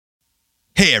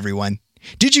Hey everyone.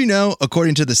 Did you know,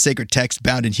 according to the sacred text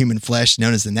bound in human flesh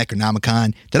known as the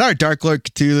Necronomicon, that our Dark Lord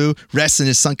Cthulhu rests in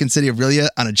his sunken city of R'lyeh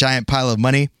on a giant pile of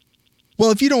money?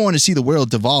 Well, if you don't want to see the world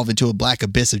devolve into a black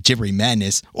abyss of gibbering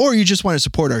madness, or you just want to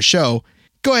support our show,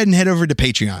 go ahead and head over to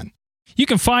Patreon. You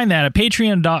can find that at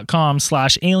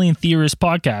patreon.com/Alien Theorist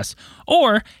Podcast,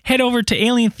 or head over to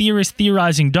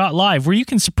alientheoristtheorizing.live, where you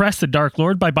can suppress the Dark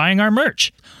Lord by buying our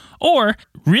merch, or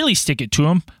really stick it to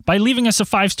him by leaving us a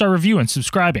 5-star review and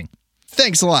subscribing.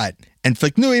 Thanks a lot. And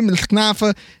Flicknui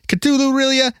Mlknafa, Cthulhu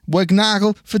R'lyeh,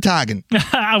 Wagnagel Fatagan.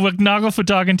 Wagnagel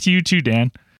Fatagan to you too,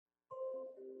 Dan.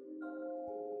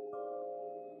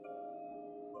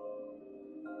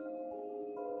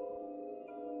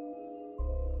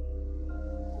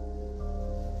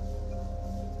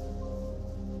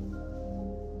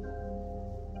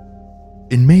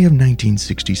 In May of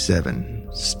 1967,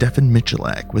 Stefan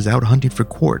Michalak was out hunting for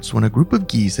quartz when a group of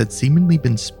geese had seemingly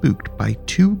been spooked by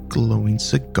two glowing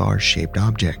cigar-shaped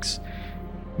objects.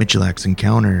 Michalak's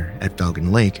encounter at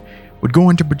Falcon Lake would go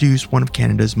on to produce one of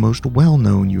Canada's most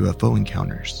well-known UFO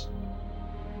encounters.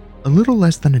 A little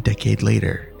less than a decade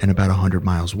later, and about 100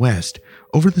 miles west,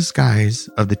 over the skies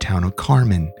of the town of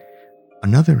Carmen,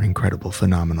 another incredible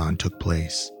phenomenon took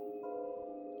place.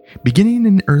 Beginning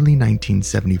in early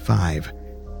 1975,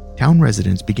 town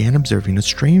residents began observing a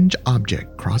strange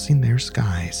object crossing their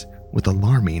skies with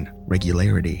alarming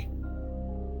regularity.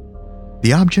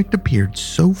 The object appeared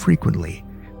so frequently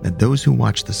that those who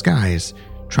watched the skies,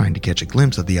 trying to catch a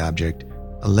glimpse of the object,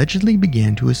 allegedly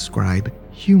began to ascribe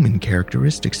human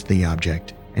characteristics to the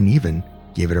object and even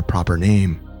gave it a proper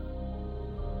name.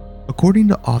 According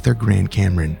to author Grant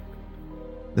Cameron,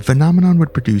 the phenomenon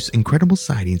would produce incredible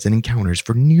sightings and encounters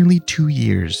for nearly 2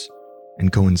 years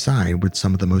and coincide with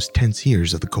some of the most tense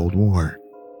years of the Cold War.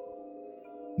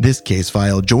 This case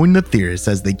file joined the theorists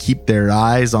as they keep their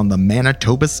eyes on the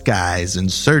Manitoba skies in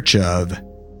search of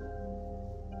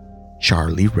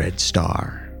Charlie Red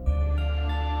Star.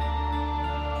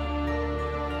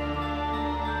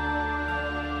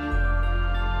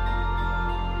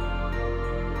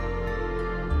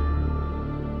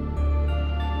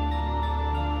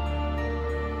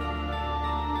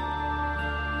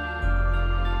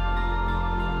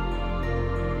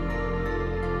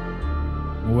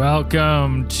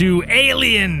 Welcome to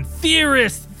Alien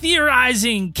Theorist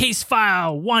Theorizing Case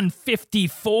File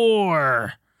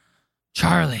 154.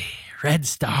 Charlie Red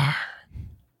Star.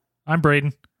 I'm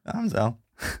Braden. I'm Zell.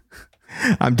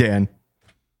 I'm Dan.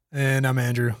 And I'm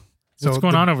Andrew. What's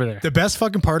going on over there? The best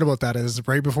fucking part about that is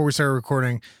right before we started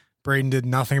recording, Braden did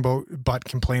nothing but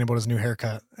complain about his new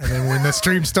haircut. And then when the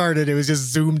stream started, it was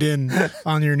just zoomed in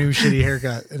on your new shitty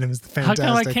haircut. And it was fantastic.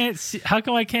 How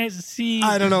come I can't see?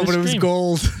 I don't know, but stream? it was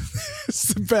gold.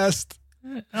 It's the best.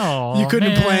 Oh, you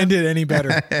couldn't have planned it any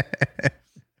better.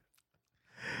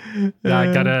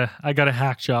 Yeah, I got a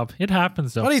hack job. It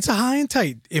happens though. But it's a high and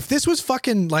tight. If this was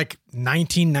fucking like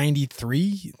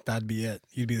 1993, that'd be it.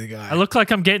 You'd be the guy. I look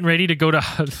like I'm getting ready to go to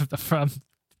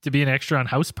be an extra on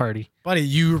House Party. Buddy,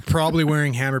 you're probably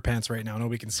wearing hammer pants right now.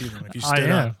 Nobody can see them if you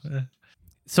stood up.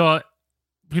 So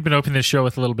we've been opening this show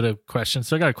with a little bit of questions.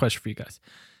 So I got a question for you guys.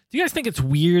 Do you guys think it's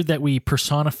weird that we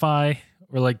personify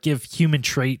or like give human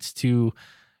traits to,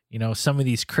 some of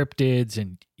these cryptids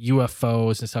and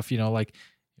UFOs and stuff, like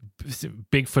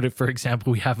Bigfoot, for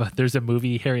example, there's a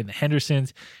movie, Harry and the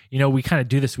Hendersons. We kind of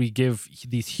do this. We give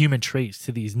these human traits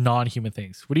to these non-human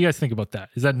things. What do you guys think about that?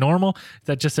 Is that normal? Is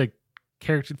that just a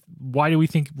character? Why do we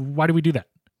do that?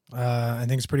 I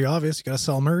think it's pretty obvious. You gotta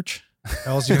sell merch.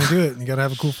 How else are you gonna do it? You gotta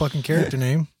have a cool fucking character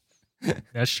name.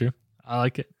 That's true. I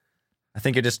like it. I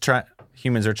think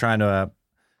humans are trying to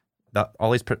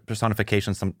all these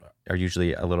personifications are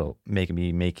usually a little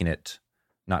making it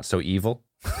not so evil.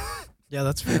 Yeah,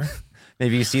 that's fair.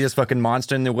 Maybe you see this fucking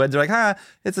monster in the woods, you're like,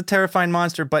 it's a terrifying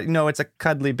monster, but it's a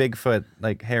cuddly Bigfoot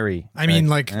like Harry. I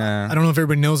mean, I don't know if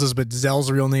everybody knows this, but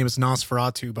Zell's real name is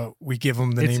Nosferatu, but we give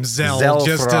him the name Zell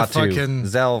just to fucking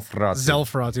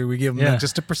Zellferatu. We give him that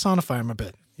just to personify him a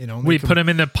bit. We put him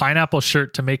in the pineapple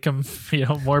shirt to make him,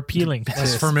 more appealing.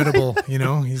 Less formidable.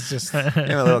 He's just a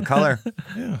little color.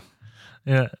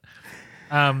 Yeah.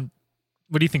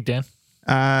 What do you think, Dan?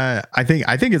 I think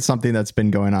it's something that's been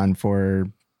going on for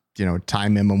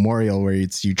time immemorial, where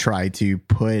you try to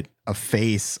put a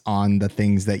face on the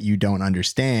things that you don't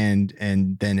understand,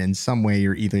 and then in some way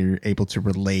you're either able to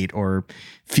relate or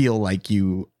feel like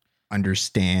you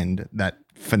understand that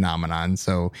phenomenon.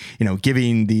 So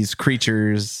giving these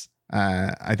creatures,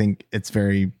 I think it's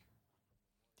very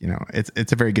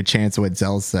it's a very good chance what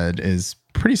Zell said is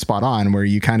pretty spot on, where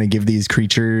you kind of give these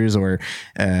creatures or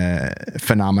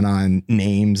phenomenon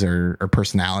names or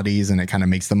personalities, and it kind of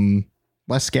makes them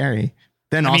less scary.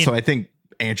 Then I think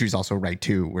Andrew's also right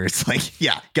too, where it's like,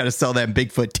 yeah, got to sell that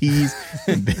Bigfoot teas,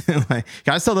 like,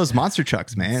 got to sell those monster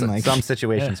trucks, man. Like some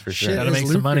situations for sure. Gotta make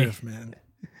some money, man.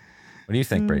 What do you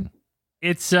think, Braden?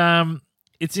 It's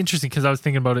interesting because I was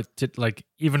thinking about it, like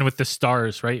even with the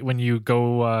stars, right? When you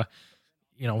go,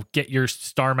 get your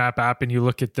star map app and you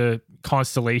look at the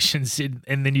constellations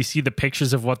and then you see the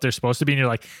pictures of what they're supposed to be, and you're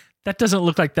like, that doesn't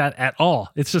look like that at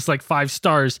all. It's just like 5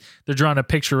 stars. They're drawing a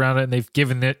picture around it and they've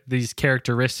given it these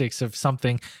characteristics of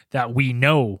something that we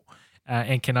know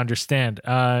and can understand.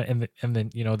 And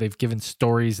then, they've given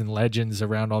stories and legends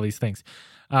around all these things.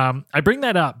 I bring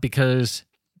that up because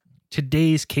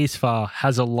today's case file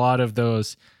has a lot of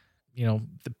those, the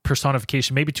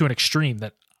personification, maybe to an extreme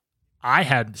that I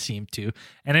hadn't seen to,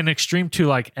 and an extreme to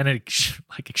like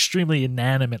extremely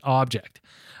inanimate object.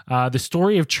 The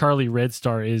story of Charlie Red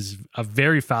Star is a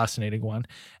very fascinating one,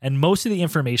 and most of the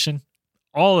information,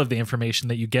 all of the information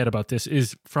that you get about this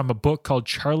is from a book called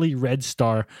Charlie Red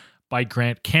Star by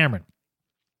Grant Cameron.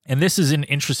 And this is an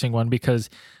interesting one because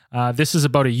this is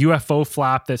about a UFO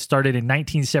flap that started in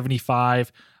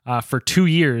 1975 for 2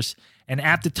 years. And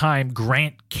at the time,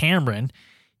 Grant Cameron,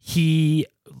 he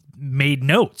made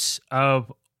notes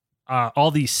of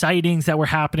all these sightings that were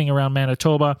happening around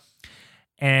Manitoba.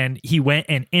 And he went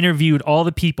and interviewed all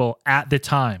the people at the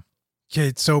time.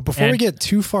 Okay, so before we get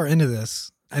too far into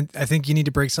this, I think you need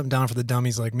to break something down for the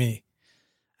dummies like me.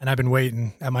 And I've been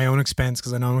waiting at my own expense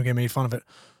because I know I'm going to get made fun of it.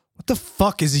 What the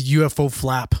fuck is a UFO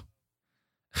flap?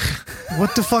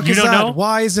 What the fuck is that? Know?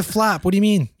 Why is it flap? What do you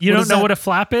mean? You don't know what a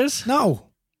flap is? No.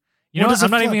 I'm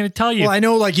not even going to tell you. Well, I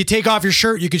know, like, you take off your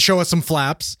shirt, you could show us some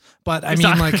flaps, but I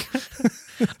mean, like...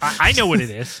 I know what it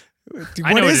is.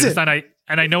 I know what it is,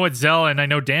 and I know what Zell and I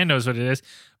know Dan knows what it is,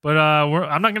 but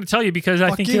I'm not going to tell you because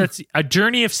I think that's a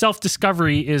journey of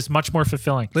self-discovery is much more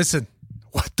fulfilling. Listen,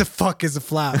 what the fuck is a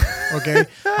flap? Okay,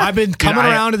 I've been coming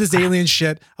around to this alien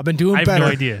shit. I've been doing better. I have no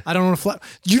idea. I don't know what a flap.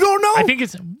 You don't know? I think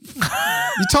it's.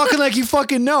 You're talking like you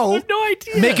fucking know. I have no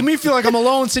idea. Making me feel like I'm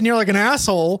alone, sitting here like an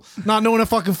asshole, not knowing what a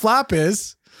fucking flap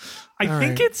is. I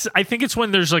think it's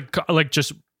when there's like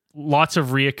just lots of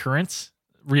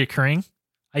reoccurring.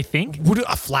 I think. Would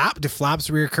a flap? Do flaps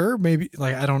reoccur? Maybe.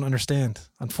 Like, I don't understand.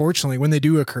 Unfortunately, when they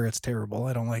do occur, it's terrible.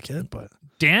 I don't like it. But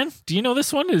Dan, do you know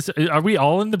this one? Are we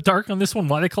all in the dark on this one?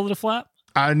 Why they call it a flap?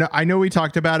 I know we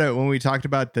talked about it when we talked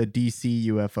about the DC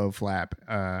UFO flap,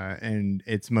 and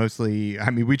it's mostly. I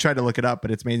mean, we tried to look it up, but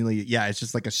it's mainly it's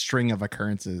just like a string of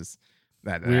occurrences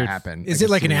that happen. Is it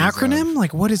like an acronym?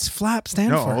 Like, what does flap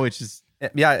stand for? No, it's just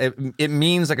it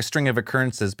means like a string of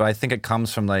occurrences, but I think it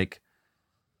comes from like.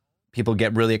 People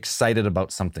get really excited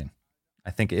about something.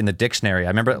 I think in the dictionary, I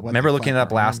remember looking it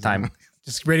up last time.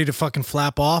 Just ready to fucking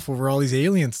flap off over all these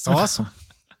aliens. It's awesome.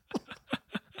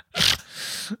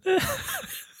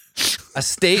 A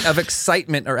state of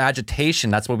excitement or agitation.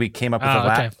 That's what we came up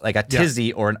with. Like a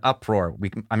tizzy or an uproar. I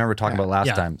remember talking about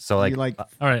last time. So like, you all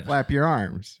right, flap your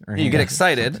arms. You get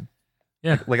excited.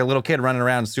 Like a little kid running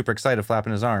around, super excited,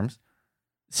 flapping his arms.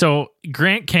 So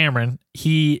Grant Cameron,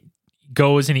 he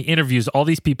goes and he interviews all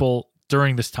these people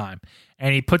during this time,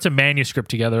 and he puts a manuscript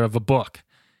together of a book.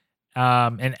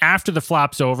 And after the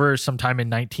flap's over, sometime in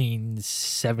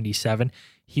 1977,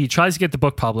 he tries to get the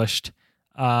book published,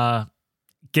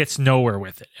 gets nowhere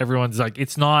with it. Everyone's like,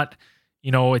 it's not,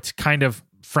 it's kind of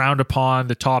frowned upon,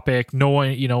 the topic. No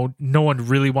one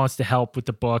really wants to help with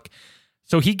the book.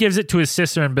 So he gives it to his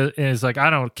sister and is like, I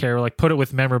don't care. Like, put it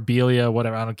with memorabilia,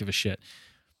 whatever. I don't give a shit.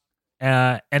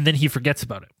 And then he forgets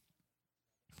about it.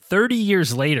 30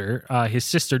 years later, his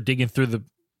sister, digging through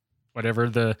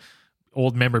the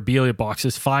old memorabilia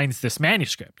boxes, finds this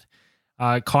manuscript,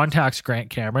 contacts Grant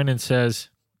Cameron and says,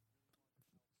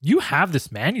 you have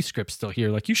this manuscript still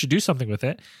here. Like, you should do something with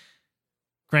it.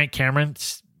 Grant Cameron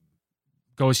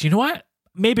goes, you know what?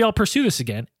 Maybe I'll pursue this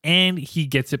again. And he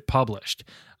gets it published.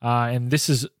 And this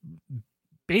is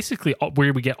basically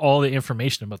where we get all the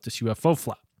information about this UFO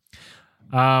flap.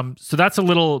 So that's a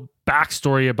little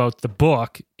backstory about the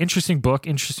book. Interesting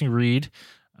read.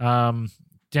 Dan,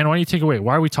 why don't you take away?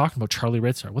 Why are we talking about Charlie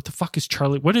Red Star? What the fuck is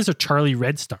Charlie? What is a Charlie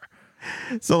Red Star?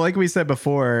 So like we said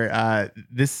before,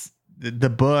 the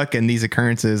book and these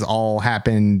occurrences all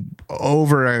happened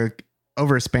over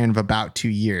a span of about 2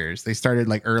 years. They started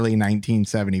like early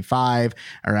 1975,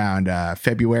 around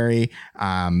February.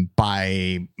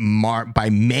 By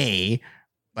May,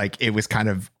 like it was kind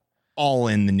of all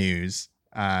in the news.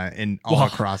 And all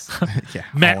across,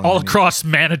 all across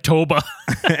Manitoba.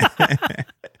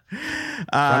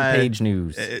 Front page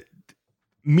news.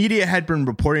 Media had been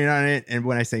reporting on it, and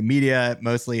when I say media,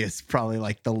 mostly it's probably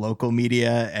like the local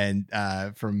media, and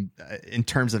from in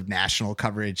terms of national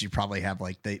coverage, you probably have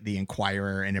like the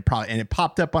Inquirer, and it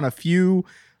popped up on a few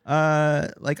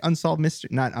like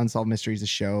not unsolved mysteries, a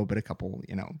show, but a couple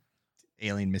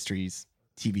alien mysteries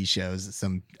TV shows.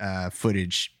 Some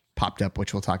footage popped up,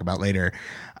 which we'll talk about later.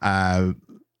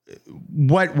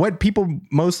 What people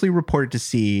mostly reported to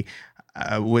see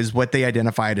was what they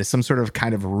identified as some sort of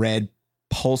kind of red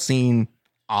pulsing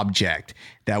object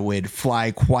that would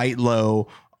fly quite low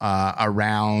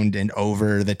around and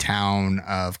over the town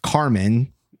of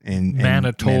Carmen in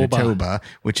Manitoba,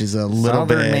 which is a little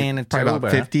bit, probably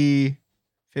about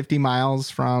 50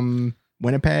 miles from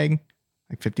Winnipeg,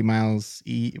 like 50 miles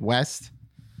west.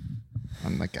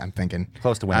 I'm thinking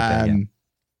close to Winnipeg.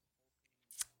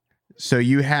 So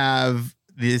you have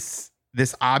this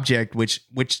object which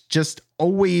just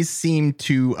always seemed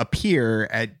to appear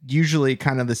at usually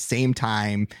kind of the same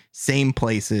time, same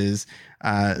places.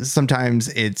 Sometimes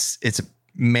its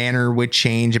manner would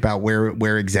change about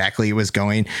where exactly it was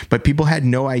going, but people had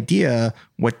no idea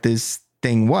what this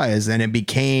thing was, and it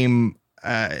became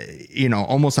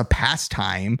almost a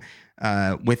pastime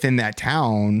within that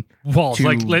town. Well,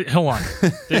 hold on.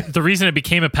 The reason it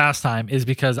became a pastime is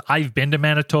because I've been to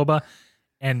Manitoba,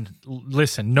 and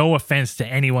listen, no offense to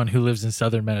anyone who lives in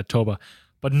southern Manitoba,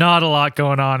 but not a lot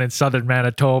going on in southern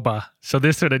Manitoba. So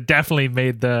this would have definitely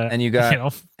made the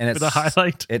the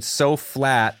highlight. It's so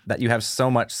flat that you have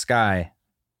so much sky.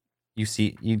 You'd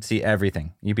see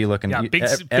everything. You'd be looking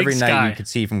every night. You could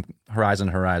see from horizon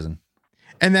to horizon.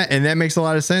 And that makes a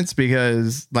lot of sense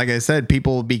because, like I said,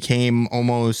 people became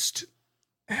almost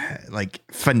like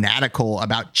fanatical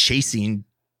about chasing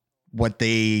what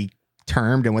they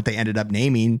termed and what they ended up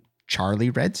naming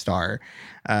Charlie Red Star.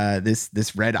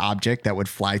 This red object that would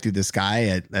fly through the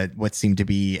sky at what seemed to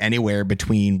be anywhere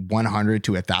between 100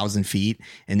 to 1,000 feet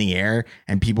in the air,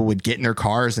 and people would get in their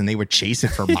cars and they would chase it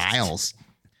for miles,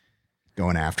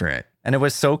 going after it. And it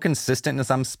was so consistent in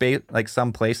some space, like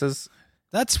some places.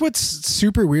 That's what's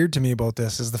super weird to me about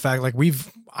this is the fact I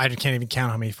can't even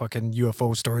count how many fucking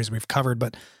UFO stories we've covered,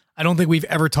 but I don't think we've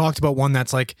ever talked about one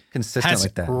that's like consistent has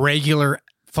like that. Regular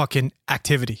fucking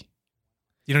activity.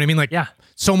 You know what I mean? Like, yeah,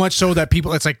 so much so that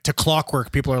people, it's like to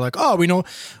clockwork. People are like, oh, we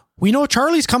know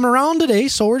Charlie's coming around today,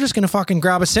 so we're just gonna fucking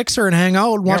grab a sixer and hang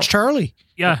out and watch Charlie.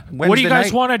 Yeah. What do you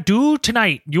guys want to do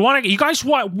tonight?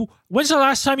 When's the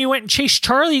last time you went and chased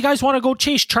Charlie? You guys want to go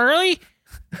chase Charlie?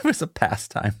 It was a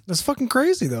pastime. That's fucking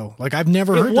crazy though. Like I've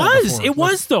never heard that before. It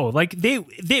was though. Like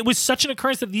it was such an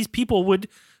occurrence that these people would,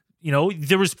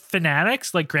 there was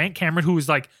fanatics like Grant Cameron who was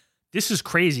like, this is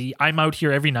crazy. I'm out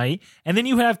here every night. And then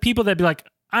you have people that be like,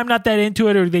 I'm not that into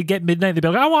it, or they get midnight. They'd be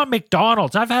like, I want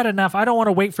McDonald's. I've had enough. I don't want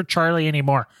to wait for Charlie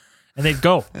anymore. And they'd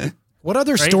go. What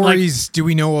other stories do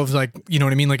we know of? Like, you know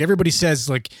what I mean? Like everybody says,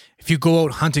 like, if you go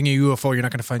out hunting a UFO, you're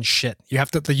not going to find shit. You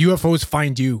have to, the UFOs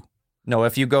find you. No,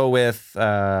 if you go with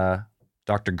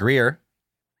Dr. Greer,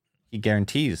 he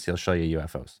guarantees he'll show you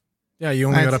UFOs. Yeah, you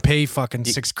only got to pay fucking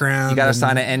 $6,000. You got to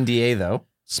sign an NDA though.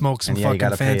 Smoke some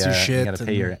fucking fancy shit. You got to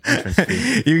pay your entrance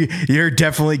fee. You're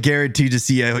definitely guaranteed to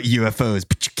see UFOs,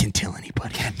 but you can't tell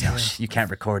anybody. You can't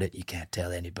record it. You can't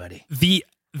tell anybody.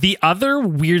 The other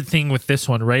weird thing with this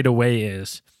one right away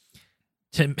is,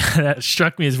 that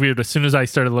struck me as weird as soon as I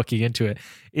started looking into it,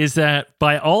 is that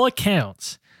by all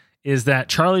accounts, is that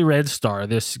Charlie Red Star,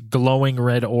 this glowing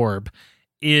red orb,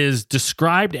 is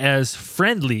described as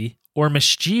friendly or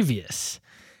mischievous.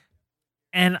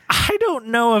 And I don't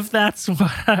know if that's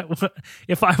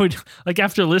if I would, like,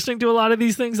 after listening to a lot of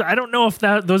these things, I don't know if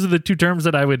those are the two terms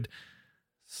that I would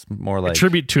more like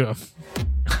attribute to him.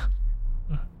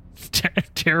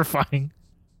 Terrifying.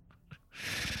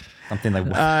 Something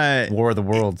like War of the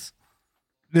Worlds.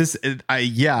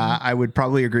 I would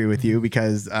probably agree with you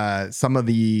because some of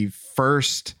the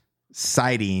first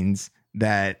sightings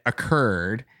that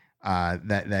occurred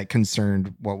that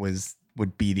concerned what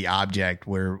would be the object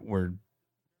were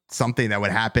something that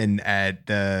would happen at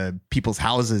the people's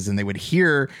houses, and they would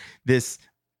hear this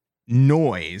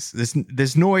noise.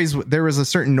 This noise. There was a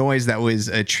certain noise that was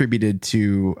attributed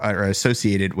to or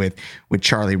associated with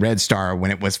Charlie Red Star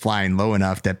when it was flying low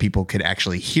enough that people could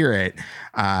actually hear it.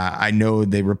 I know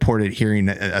they reported hearing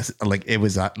it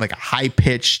was a high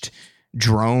pitched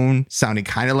drone sounding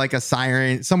kind of like a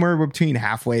siren, somewhere between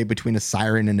halfway between a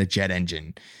siren and a jet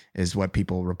engine is what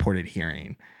people reported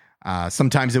hearing.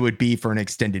 Sometimes it would be for an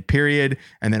extended period,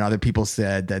 and then other people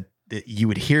said that you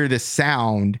would hear this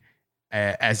sound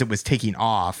as it was taking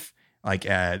off. Like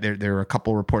there were a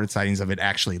couple reported sightings of it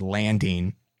actually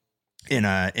landing in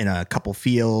a couple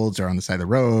fields or on the side of the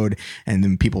road, and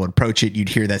then people would approach it. You'd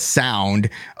hear that sound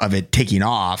of it taking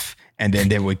off, and then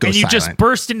they would go and you silent. just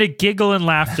burst into giggle and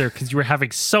laughter because you were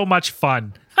having so much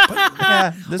fun.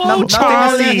 Yeah, there's Oh, nothing to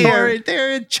Charlie. see here. Right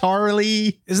there,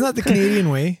 Charlie. Isn't that the Canadian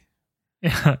way?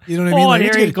 Yeah. You know what I mean? Oh, Like, and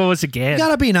it's here he good- goes You again.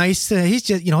 gotta be nice. He's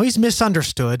just, he's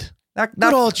misunderstood. That,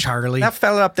 Good old Charlie. that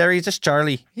fella up there, he's just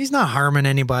Charlie. He's not harming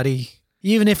anybody.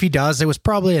 Even if he does, it was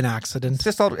probably an accident. It's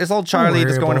just old Charlie worry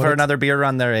just going about for it. another beer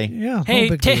run there, eh? Yeah. Hey, no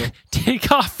big deal.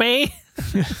 take off, eh?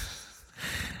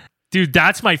 Dude,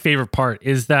 that's my favorite part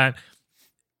is that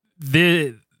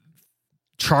the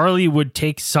Charlie would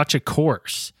take such a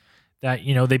course that,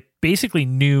 they basically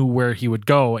knew where he would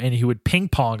go and he would ping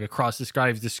pong across the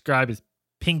sky, described as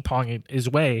ping ponging his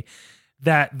way,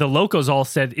 that the locals all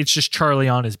said it's just Charlie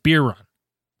on his beer run.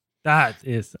 That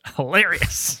is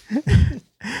hilarious.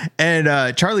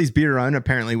 And Charlie's beer run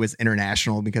apparently was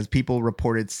international because people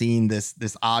reported seeing this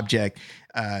object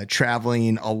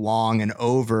traveling along and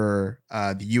over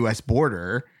the U.S.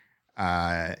 border,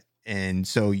 and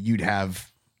so you'd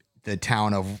have the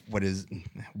town of what is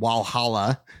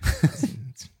Walhalla,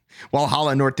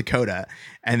 North Dakota,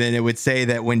 and then it would say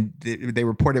that when they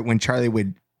reported when Charlie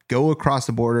would go across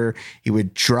the border, he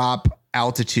would drop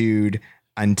altitude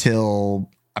until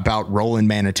about Roland,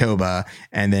 Manitoba,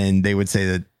 and then they would say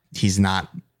that he's not,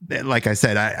 like I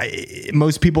said,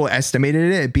 most people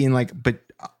estimated it being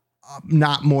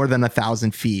not more than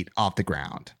 1,000 feet off the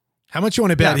ground. How much you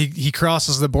want to bet Yeah. he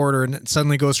crosses the border and it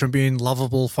suddenly goes from being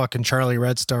lovable fucking Charlie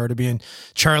Red Star to being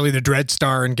Charlie the Dread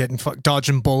Star and getting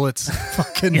dodging bullets,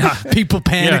 fucking people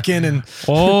panicking and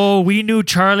Oh, we knew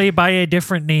Charlie by a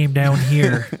different name down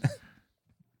here.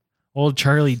 Old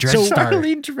Charlie Dreadstar.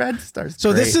 Charlie Dreadstar.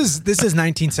 so this is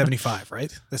 1975,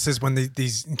 right? This is when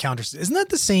these encounters. Isn't that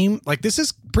the same? Like this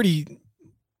is pretty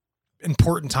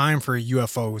important time for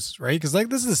UFOs, right? Because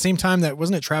this is the same time that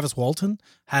wasn't it Travis Walton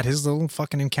had his little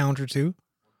fucking encounter too.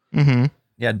 Mm-hmm.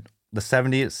 Yeah, the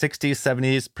 70s, 60s,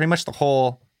 70s, pretty much the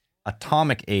whole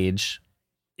atomic age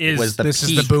was the This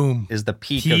peak. is the boom. Is the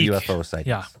peak Peak. of UFO sightings.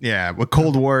 Yeah. Yeah, with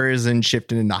Cold Wars and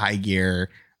shifting into high gear,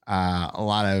 a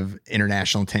lot of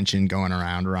international tension going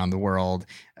around the world.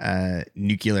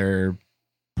 Nuclear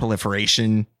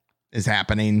proliferation is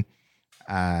happening,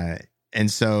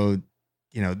 and so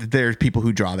there's people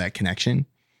who draw that connection.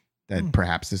 That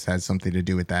perhaps this has something to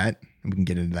do with that. We can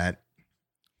get into that.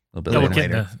 A little bit Yeah, we'll later.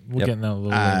 get into we'll get into that a little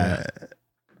later.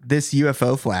 This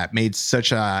UFO flap made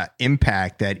such a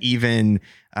impact that even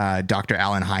Dr.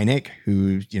 Alan Hynek,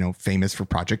 who's famous for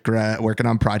working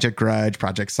on Project Grudge,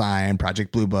 Project Sign,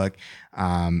 Project Blue Book,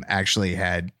 actually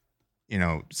had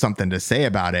something to say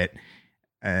about it.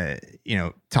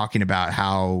 Talking about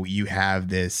how you have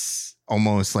this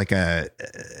almost like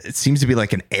it seems to be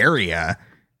like an area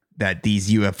that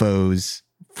these UFOs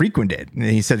frequented. And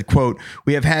he said, quote,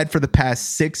 "We have had for the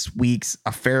past 6 weeks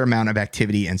a fair amount of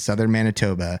activity in southern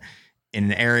Manitoba in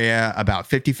an area about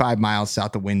 55 miles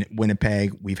south of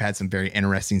Winnipeg. We've had some very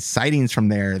interesting sightings from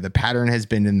there. The pattern has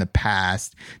been in the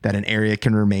past that an area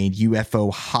can remain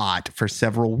UFO hot for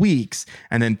several weeks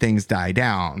and then things die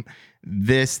down.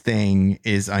 This thing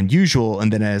is unusual,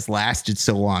 and then it has lasted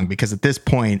so long because at this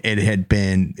point it had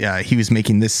been he was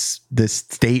making this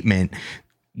statement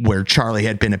where Charlie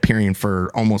had been appearing for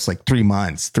almost like 3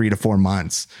 to 4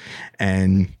 months,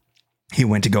 and he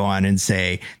went to go on and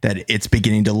say that it's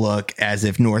beginning to look as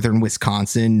if northern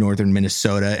Wisconsin, northern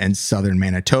Minnesota, and southern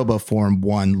Manitoba form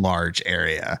one large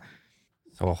area."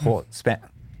 So a whole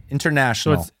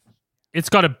international. So it's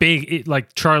got a big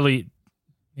like Charlie,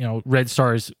 Red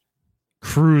Star's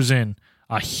cruising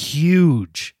a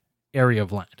huge area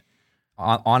of land.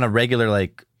 on a regular,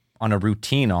 on a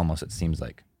routine almost, it seems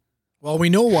like. Well, we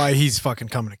know why he's fucking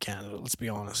coming to Canada. Let's be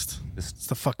honest. It's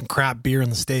the fucking crap beer in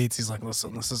the States. He's like,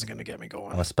 listen, this isn't going to get me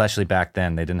going. Well, especially back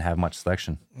then, they didn't have much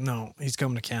selection. No, he's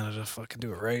coming to Canada to fucking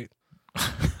do it right.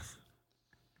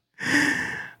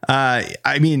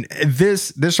 I mean,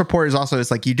 this report is also,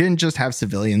 it's like you didn't just have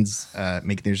civilians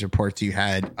making these reports. You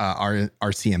had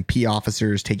RCMP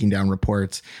officers taking down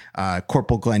reports.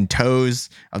 Corporal Glenn Toes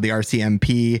of the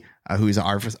RCMP, who is an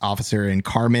officer in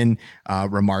Carmen,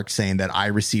 remarked saying that I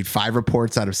received 5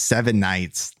 reports out of 7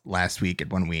 nights last week at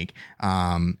 1 week.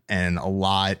 And a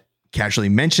lot casually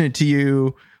mentioned it to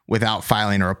you without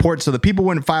filing a report. So the people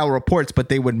wouldn't file reports, but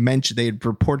they'd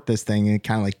report this thing and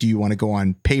kind of like, do you want to go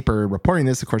on paper reporting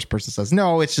this? Of course, the person says,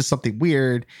 no, it's just something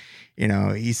weird.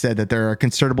 He said that there are a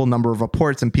considerable number of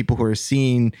reports and people who are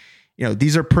seeing,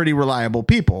 these are pretty reliable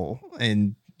people.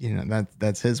 And,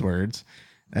 that's his words.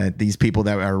 These people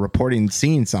that are reporting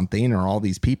seeing something, or all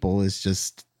these people, is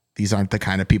just, these aren't the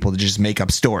kind of people that just make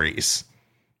up stories.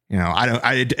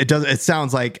 It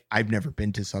sounds like I've never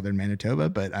been to southern Manitoba,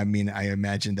 but I mean, I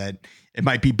imagine that it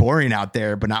might be boring out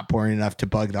there, but not boring enough to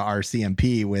bug the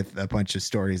RCMP with a bunch of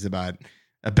stories about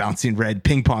a bouncing red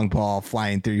ping pong ball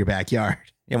flying through your backyard.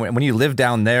 Yeah, when you live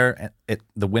down there,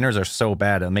 the winters are so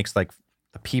bad. It makes like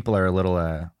the people are a little,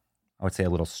 I would say, a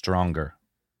little stronger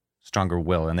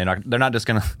will, and they're not just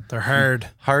gonna. They're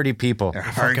hardy people. They're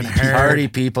hardy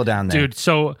people down there, dude.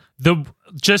 So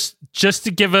just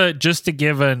to give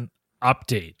an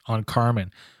update on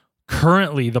Carmen.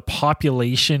 Currently, the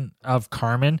population of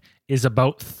Carmen is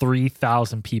about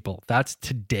 3,000 people. That's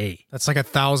today. That's like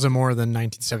 1,000 more than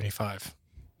 1975.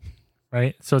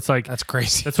 Right? So it's like that's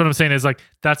crazy. That's what I'm saying is like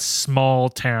that's small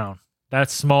town.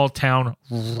 That's small town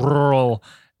rural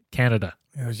Canada.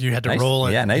 You had to roll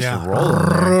it. Yeah, nice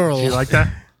roll. You like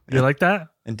that? You like that?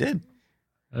 It did.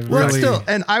 Well, still,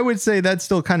 and I would say that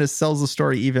still kind of sells the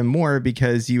story even more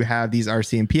because you have these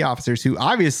RCMP officers who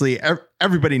obviously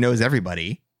everybody knows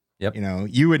everybody. Yep.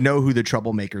 You would know who the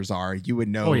troublemakers are. You would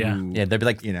know. Oh, yeah. Who, Yeah, there'd be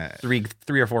like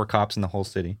three or four cops in the whole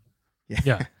city.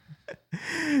 Yeah.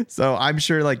 So I'm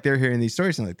sure like they're hearing these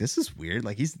stories and like, this is weird.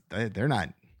 Like they're not,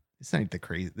 it's not the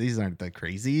crazy. These aren't the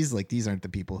crazies. Like these aren't the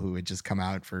people who would just come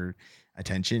out for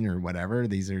attention or whatever.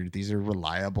 These are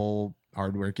reliable,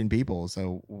 hardworking people.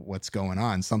 So what's going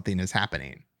on? Something is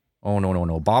happening. Oh,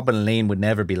 no. Bob and Lane would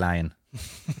never be lying.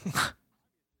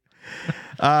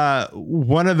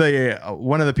 One of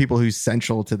the people who's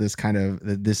central to this kind of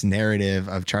this narrative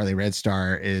of Charlie Red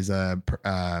Star is a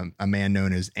man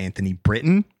known as Anthony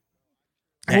Britton.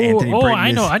 I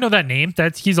know that name.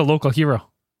 He's a local hero.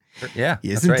 Yeah,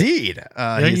 he is indeed.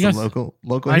 He's a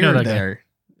local hero there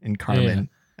in Carmen.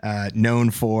 Yeah.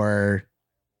 Known for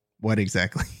what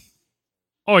exactly?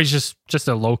 Oh, he's just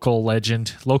a local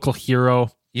legend, local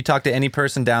hero. You talk to any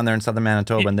person down there in southern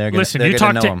Manitoba, and they're going to know him. You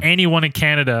talk to anyone in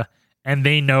Canada, and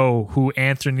they know who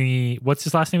Anthony. What's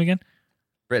his last name again?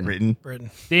 Britton.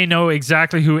 They know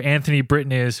exactly who Anthony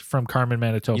Britton is from Carmen,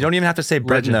 Manitoba. You don't even have to say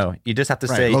Britton, though. You just have to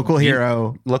say local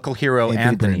hero. Local hero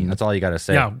Anthony. That's all you got to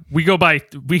say. Yeah, we go by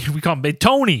we call him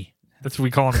Tony. That's what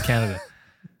we call him in Canada.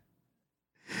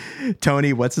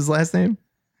 Tony, what's his last name?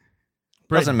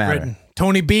 Doesn't matter. Britton.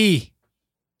 Tony B.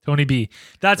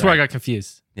 That's where I got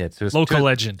confused. Yeah, to his local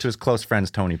legend. To his close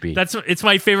friends, Tony B. It's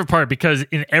my favorite part because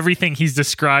in everything he's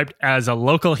described as a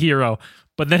local hero,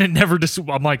 but then it never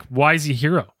I'm like, why is he a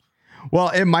hero? Well,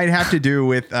 it might have to do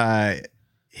with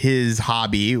his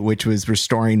hobby, which was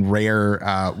restoring rare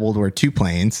World War II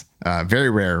planes,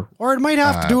 very rare. Or it might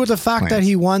have to do with the fact that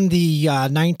he won the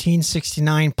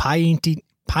 1969 pie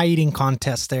eating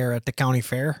contest there at the county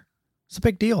fair. It's a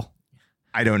big deal.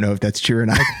 I don't know if that's true or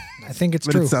not. I think it's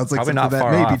but true. It sounds like probably something not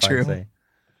that may off, be true.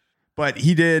 But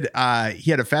he did.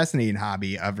 He had a fascinating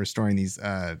hobby of restoring these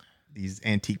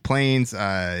antique planes.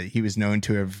 He was known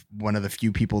to have one of the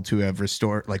few people to have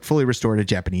fully restored a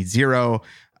Japanese Zero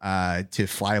to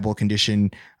flyable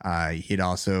condition. He'd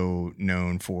also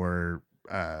known for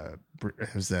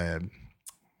the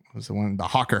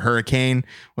Hawker Hurricane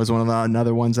was one of the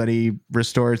another ones that he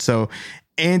restored. So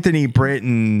Anthony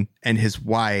Britton and his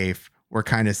wife were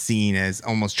kind of seen as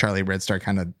almost Charlie Red Star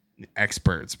kind of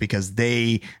experts because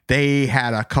they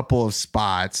had a couple of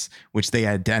spots which they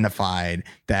identified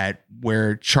that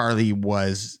where Charlie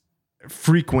was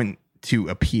frequent to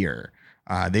appear.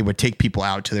 They would take people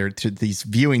out to these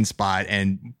viewing spot,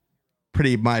 and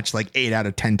pretty much like 8 out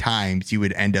of 10 times you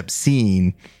would end up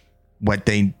seeing what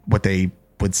they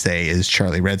would say is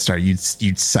Charlie Red Star. You'd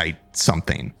cite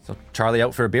something. So Charlie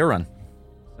out for a beer run.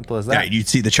 Simple as that. Yeah, you'd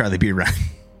see the Charlie beer run.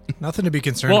 Nothing to be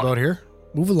concerned about here.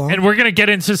 Move along. And we're going to get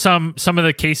into some of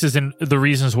the cases and the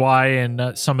reasons why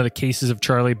and some of the cases of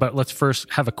Charlie. But let's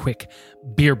first have a quick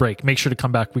beer break. Make sure to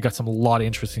come back. We got a lot of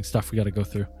interesting stuff we got to go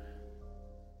through.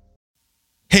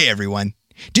 Hey, everyone.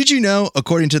 Did you know,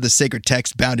 according to the sacred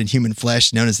text bound in human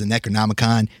flesh known as the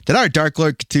Necronomicon, that our Dark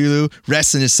Lord Cthulhu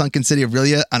rests in his sunken city of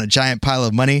R'lyeh on a giant pile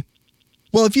of money?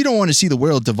 Well, if you don't want to see the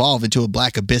world devolve into a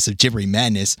black abyss of gibbery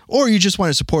madness, or you just want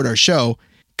to support our show,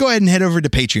 go ahead and head over to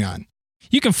Patreon.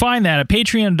 You can find that at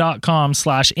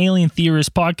patreon.com/Alien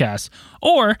Theorist Podcast,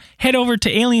 or head over to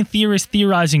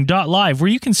alientheoristtheorizing.live where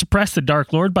you can suppress the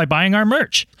Dark Lord by buying our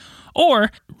merch,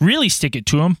 or really stick it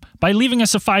to him by leaving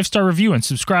us a 5-star review and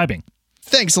subscribing.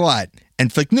 Thanks a lot.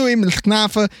 And Flicknui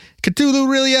Mlknafa, Cthulhu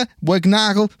R'lyeh,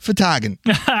 Wagnagel Fatagan.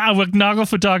 Wagnagel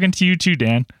Fatagan to you too,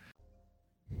 Dan.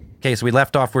 Okay, so we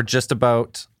left off.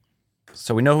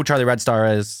 So we know who Charlie Red Star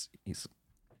is.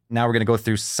 Now we're going to go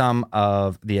through some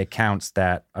of the accounts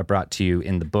that are brought to you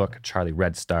in the book, Charlie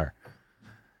Red Star.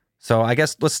 So I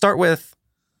guess let's start with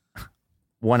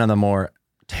one of the more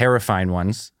terrifying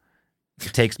ones.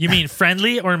 It takes You mean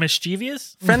friendly or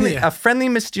mischievous? Yeah. a friendly,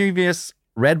 mischievous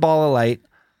red ball of light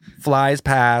flies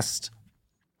past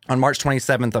on March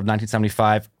 27th of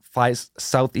 1975, flies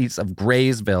southeast of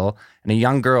Graysville, and a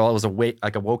young girl was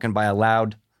awoken by a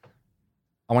loud,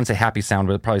 I want to say happy sound,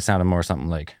 but it probably sounded more something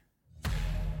like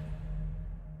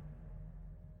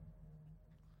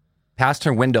past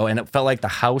her window, and it felt like the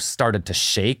house started to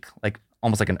shake, like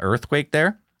almost like an earthquake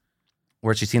there,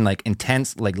 where she seen like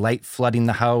intense like light flooding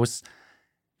the house,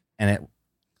 and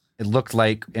it looked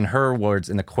like, in her words,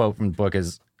 in the quote from the book,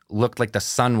 looked like the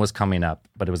sun was coming up,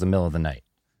 but it was the middle of the night.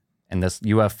 And this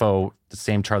UFO, the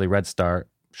same Charlie Red Star,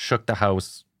 shook the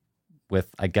house with,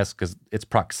 I guess, because its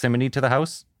proximity to the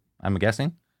house, I'm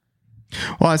guessing.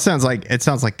 Well, it sounds like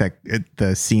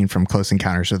the scene from Close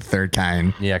Encounters of the Third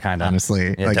Kind. Yeah, kind of. Honestly,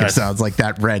 It like it does. sounds like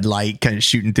that red light kind of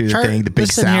shooting through the thing, the big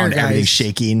listen sound, here, everything guys.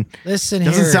 shaking. Listen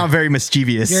Doesn't here. sound very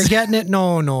mischievous. You're getting it.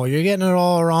 No, you're getting it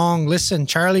all wrong. Listen,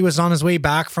 Charlie was on his way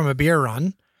back from a beer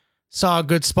run, saw a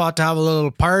good spot to have a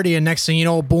little party, and next thing you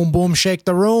know, boom, boom, shake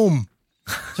the room.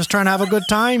 Just trying to have a good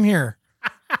time here.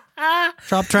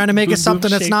 Stop trying to make Boom, it something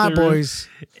boom, it's shake not, the room. boys.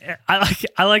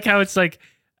 I like how it's like,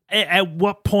 at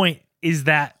what point is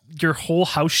that your whole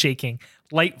house shaking?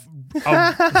 Like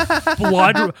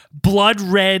blood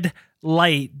red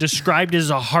light described as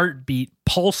a heartbeat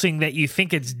pulsing that you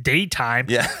think it's daytime,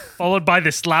 Yeah. followed by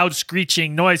this loud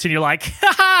screeching noise, and you're like,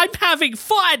 I'm having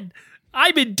fun.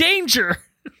 I'm in danger.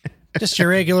 Just your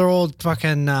regular old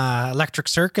fucking electric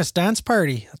circus dance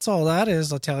party. That's all that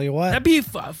is. I'll tell you what. That'd be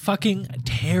fucking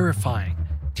terrifying.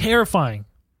 Terrifying.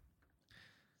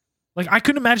 Like, I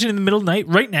couldn't imagine in the middle of the night.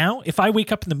 Right now, if I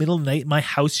wake up in the middle of the night, my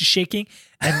house is shaking,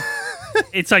 and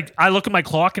it's like I look at my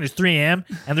clock and it's 3 a.m.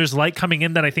 and there's light coming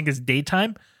in that I think is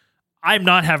daytime. I'm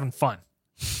not having fun.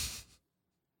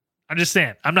 I'm just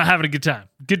saying, I'm not having a good time.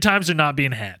 Good times are not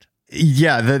being had.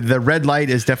 Yeah, the red light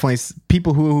is definitely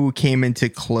people who came into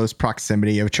close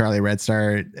proximity of Charlie Red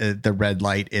Star. The red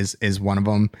light is one of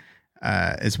them.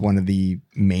 Is one of the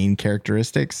main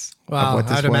characteristics. of Wow, what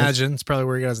this I'd was. imagine it's probably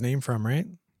where he got his name from, right?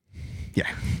 Yeah,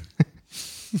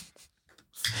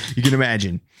 you can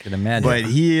imagine. Can imagine. But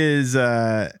he is.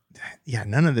 None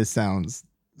of this sounds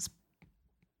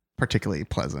particularly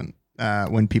pleasant.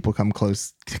 When people come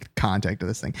close contact to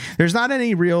this thing, there's not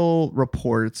any real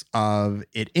reports of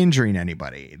it injuring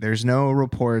anybody. There's no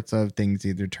reports of things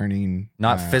either turning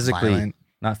not physically violent.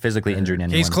 injuring anyone.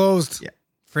 Case closed. Yeah.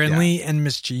 Friendly and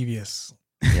mischievous.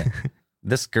 Yeah.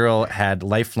 This girl had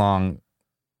lifelong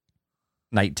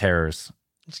night terrors.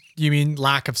 You mean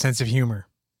lack of sense of humor?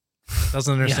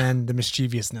 Doesn't understand the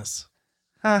mischievousness.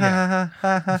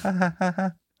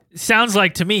 Sounds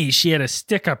like to me she had a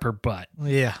stick up her butt.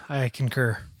 Yeah, I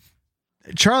concur.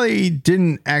 Charlie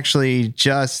didn't actually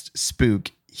just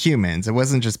spook humans. It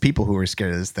wasn't just people who were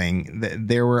scared of this thing.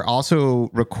 There were also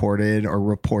recorded or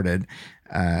reported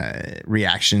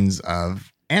reactions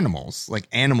of animals. Like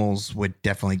animals would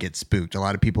definitely get spooked. A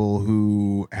lot of people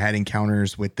who had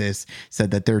encounters with this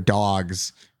said that their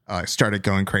dogs started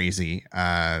going crazy.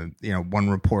 One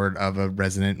report of a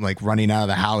resident like running out of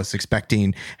the house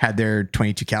had their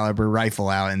 .22 caliber rifle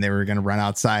out, and they were going to run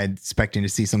outside expecting to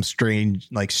see some strange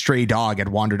like stray dog had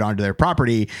wandered onto their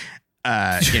property.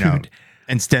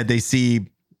 Instead they see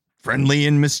friendly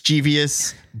and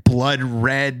mischievous blood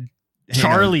red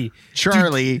Charlie. peeking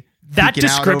out That over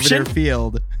description their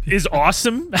field. is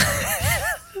awesome.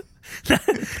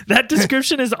 That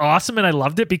description is awesome, and I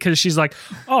loved it because she's like,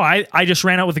 oh, I just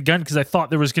ran out with a gun because I thought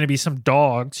there was going to be some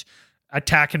dogs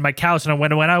attacking my cows, and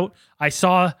when I went out, I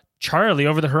saw Charlie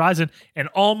over the horizon, and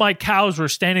all my cows were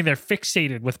standing there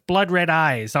fixated with blood red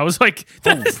eyes. I was like,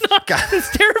 that's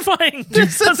terrifying. I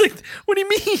was like, what do you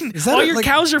mean? Is that All a- your like-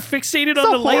 cows are fixated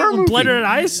on the light horror with blood movie. red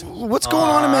eyes? What's going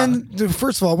on in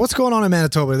First of all, what's going on in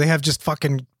Manitoba? They have just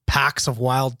fucking packs of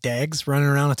wild dags running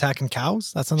around attacking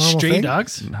cows. That's a normal Stray thing.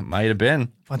 dogs? Might have been.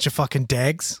 Bunch of fucking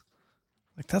dags.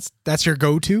 Like that's your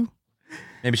go-to.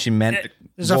 Maybe she meant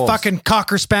There's wolves. a fucking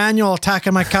cocker spaniel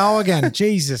attacking my cow again.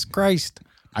 Jesus Christ.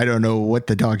 I don't know what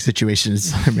the dog situation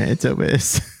is in Manitoba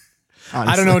is.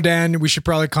 I don't know, Dan. We should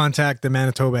probably contact the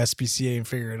Manitoba SPCA and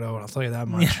figure it out. I'll tell you that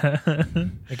much.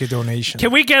 Make a donation.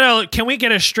 Can we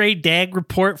get a stray dag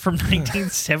report from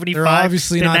 1975 They're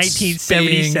obviously to not spaying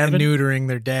 1977? and neutering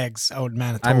their dags out in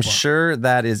Manitoba. I'm sure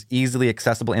that is easily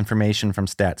accessible information from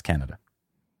Stats Canada.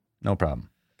 No problem.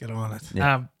 Get on it.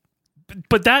 Yeah.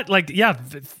 But that,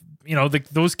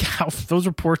 those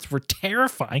reports were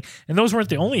terrifying, and those weren't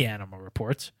the only animal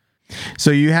reports.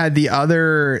 So you had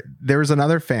there was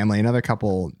another family, another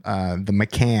couple, the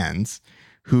McCanns,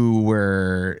 who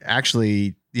were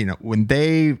actually, when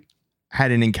they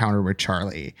had an encounter with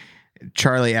Charlie,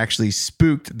 Charlie actually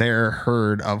spooked their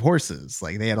herd of horses.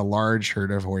 Like they had a large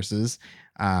herd of horses,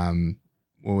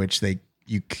 which they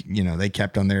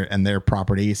kept on their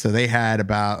property. So they had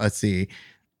about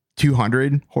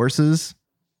 200 horses.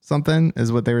 Something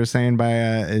is what they were saying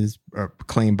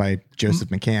claimed by Joseph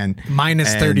McCann.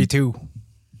 Minus 32.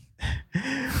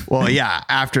 Well, yeah,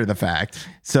 after the fact.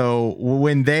 So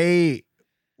when they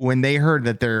heard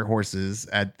that their horses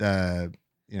at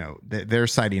their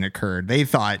sighting occurred, they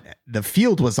thought the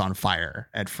field was on fire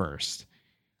at first.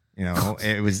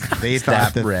 It was, they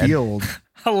thought the field.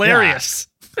 Hilarious.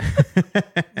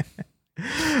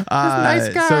 Nice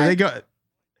guy. So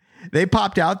they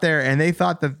popped out there and they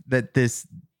thought that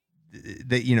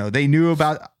they knew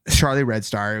about Charlie Red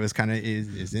Star. It was kind of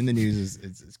is in the news.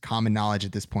 It's common knowledge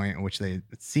at this point in which they had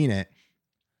seen it.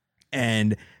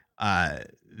 And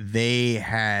they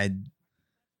had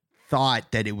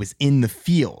thought that it was in the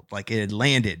field, like it had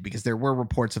landed, because there were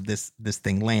reports of this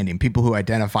thing landing. People who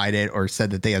identified it or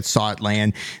said that they had saw it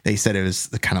land, they said it was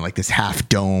kind of like this half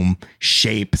dome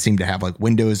shape, seemed to have like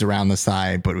windows around the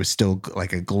side, but it was still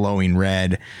like a glowing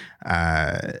red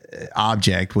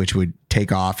object, which would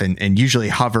take off and usually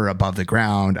hover above the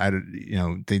ground.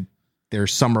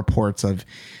 There's some reports of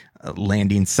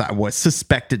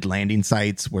suspected landing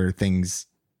sites where things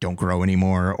don't grow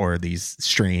anymore, or these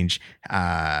strange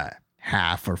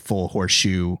half or full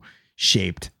horseshoe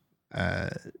shaped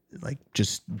like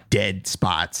just dead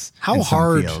spots. How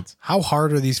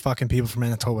hard are these fucking people from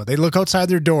Manitoba? They look outside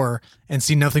their door and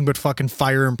see nothing but fucking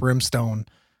fire and brimstone.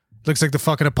 Looks like the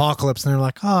fucking apocalypse, and they're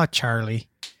like, "Oh, Charlie,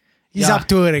 he's up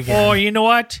to it again." Oh, you know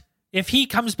what? If he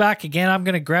comes back again, I'm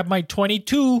gonna grab my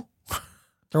 22.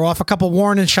 Throw off a couple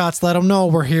warning shots. Let them know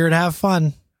we're here to have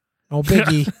fun. No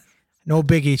biggie. No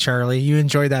biggie, Charlie. You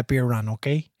enjoy that beer run,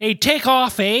 okay? Hey, take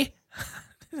off, eh?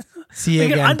 See you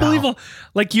again, unbelievable. pal.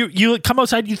 Like you come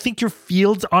outside, you think your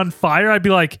field's on fire. I'd be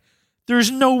like,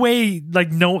 there's no way.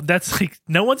 Like, no, that's like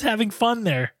no one's having fun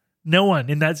there. No one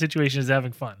in that situation is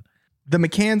having fun. The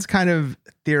McCanns kind of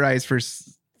theorized for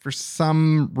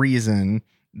some reason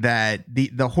that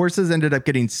the horses ended up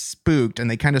getting spooked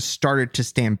and they kind of started to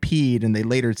stampede and they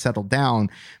later settled down,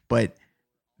 but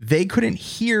they couldn't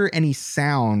hear any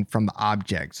sound from the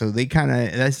object. So they kind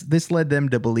of, this led them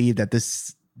to believe that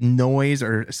this noise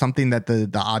or something, that the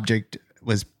object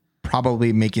was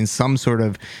probably making some sort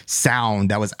of sound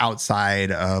that was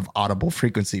outside of audible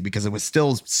frequency, because it was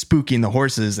still spooking the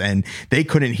horses and they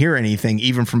couldn't hear anything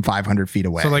even from 500 feet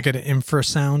away. So like an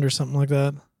infrasound or something like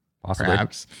that? Possibly.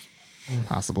 Perhaps.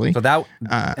 Possibly. So that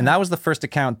was the first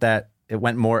account that it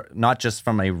went more, not just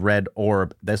from a red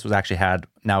orb. This was actually had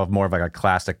now more of like a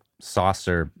classic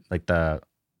saucer, like the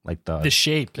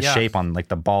shape, shape on like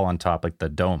the ball on top, like the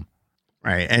dome.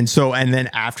 Right. And then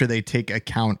after they take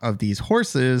account of these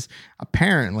horses,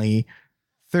 apparently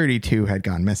 32 had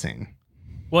gone missing.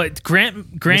 Well,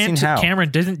 Grant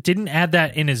Cameron didn't add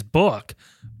that in his book,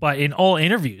 but in all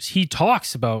interviews he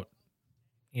talks about,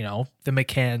 the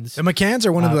McCanns. The McCanns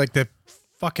are one of the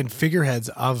fucking figureheads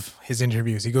of his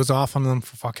interviews. He goes off on them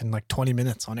for fucking like 20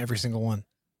 minutes on every single one.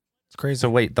 It's crazy. So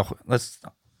wait, the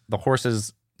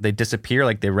horses, they disappear,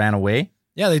 like they ran away?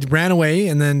 Yeah, they ran away,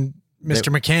 and then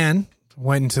Mr. McCann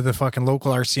went into the fucking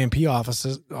local RCMP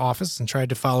office and tried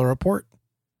to file a report.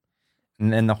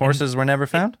 And the horses were never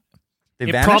found?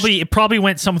 They vanished? It probably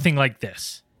went something like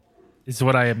this, is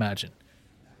what I imagine.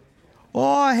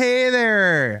 Oh, hey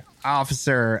there,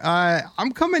 officer.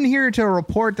 I'm coming here to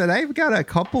report that I've got a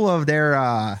couple of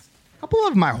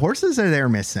my horses that they're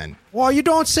missing. Well, you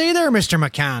don't say there, Mr.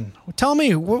 McCann. Tell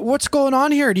me, what's going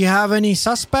on here? Do you have any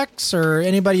suspects or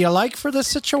anybody you like for this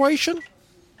situation?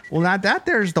 Well, not that.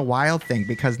 There's the wild thing,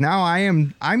 because now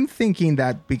I'm thinking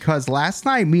that because last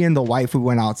night me and the wife, we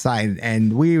went outside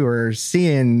and we were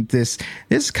seeing this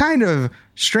kind of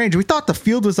strange. We thought the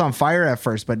field was on fire at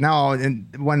first, but now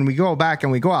when we go back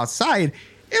and we go outside,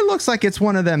 it looks like it's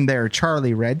one of them there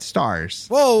Charlie Red Stars.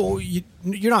 Whoa,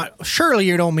 you're not. Surely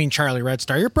you don't mean Charlie Red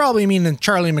Star. You're probably meaning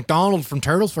Charlie McDonald from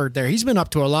Turtleford there. He's been up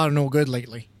to a lot of no good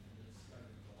lately.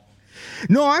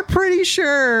 No, I'm pretty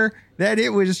sure that it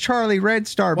was Charlie Red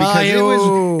Star, because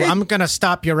I'm going to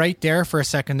stop you right there for a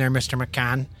second there, Mr.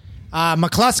 McCann.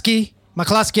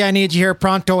 McCluskey, I need you here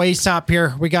pronto ASAP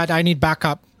here. I need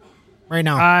backup right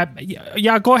now.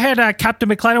 Yeah, go ahead, Captain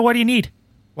McLennan. What do you need?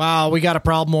 Wow, we got a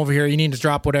problem over here. You need to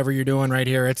drop whatever you're doing right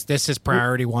here. This is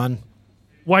priority one.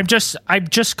 Well, I've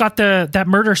just got that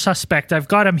murder suspect. I've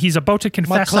got him. He's about to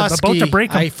confess. I'm about to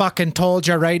break him. I fucking told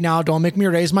you right now. Don't make me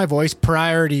raise my voice.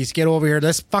 Priorities. Get over here.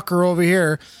 This fucker over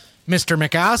here Mr.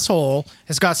 McAsshole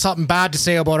has got something bad to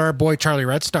say about our boy Charlie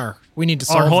Red Star. We need to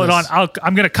solve hold this. on.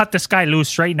 I'm going to cut this guy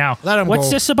loose right now. Let him What's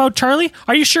go. this about Charlie?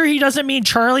 Are you sure he doesn't mean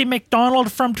Charlie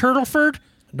McDonald from Turtleford?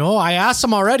 No, I asked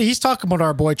him already. He's talking about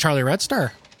our boy Charlie Red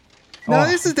Star. No,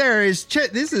 this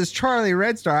is Charlie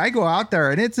Red Star. I go out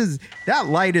there and that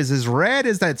light is as red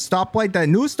as that stoplight, that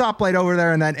new stoplight over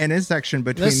there in that intersection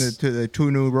between the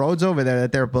two new roads over there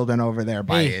that they're building over there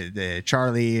by the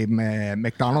Charlie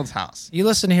McDonald's house. You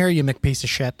listen here, you McPiece of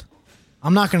shit.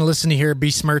 I'm not going to listen to hear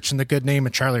besmirching the good name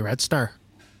of Charlie Red Star.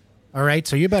 All right,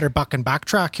 so you better buck and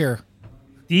backtrack here.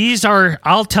 These are,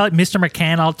 I'll tell Mr.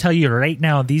 McCann, I'll tell you right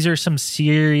now, these are some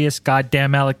serious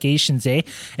goddamn allegations, eh?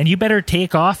 And you better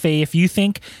take off, eh? If you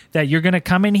think that you're going to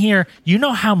come in here, you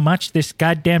know how much this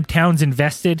goddamn town's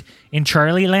invested in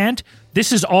Charlie Land?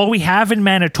 This is all we have in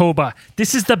Manitoba.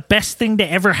 This is the best thing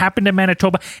to ever happen to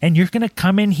Manitoba. And you're going to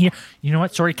come in here. You know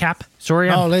what? Sorry, Cap. Sorry,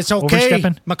 I'm it's okay.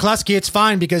 overstepping. McCluskey, it's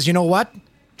fine because you know what?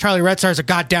 Charlie Red Star's a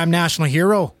goddamn national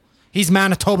hero. He's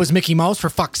Manitoba's Mickey Mouse, for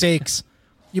fuck's sakes.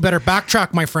 You better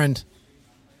backtrack, my friend.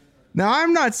 Now,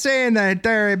 I'm not saying that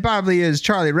there probably is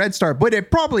Charlie Red Star, but it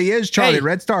probably is Charlie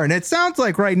Red Star. And it sounds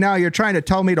like right now you're trying to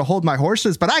tell me to hold my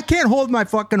horses, but I can't hold my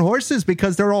fucking horses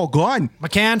because they're all gone.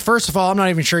 McCann, first of all, I'm not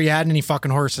even sure you had any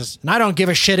fucking horses. And I don't give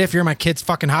a shit if you're my kid's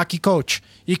fucking hockey coach.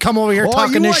 You come over here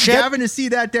talking this shit. Gavin to see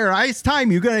that there ice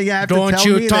time. You're going to have to tell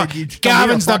me that you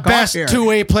Gavin's the best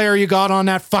two-way player you got on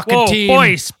that fucking team.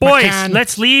 Boys, McCann.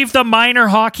 let's leave the minor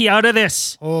hockey out of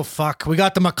this. Oh, fuck. We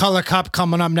got the McCullough Cup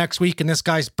coming up next week, and this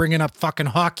guy's bringing up fucking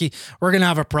hockey. We're going to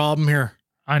have a problem here.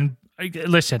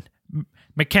 Listen,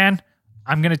 McCann,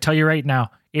 I'm going to tell you right now,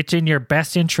 it's in your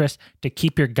best interest to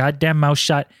keep your goddamn mouth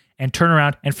shut and turn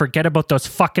around and forget about those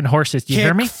fucking horses. Do you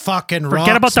hear me? Fucking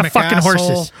forget about the fucking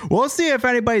horses. We'll see if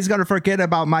anybody's going to forget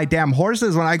about my damn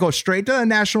horses when I go straight to the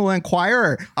National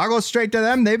Enquirer. I'll go straight to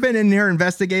them. They've been in here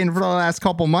investigating for the last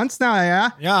couple months now,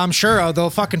 yeah? Yeah, I'm sure. They'll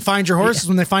fucking find your horses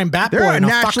when they find Bat Boy. They're a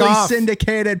nationally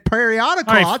syndicated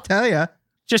periodical, right. I'll tell you.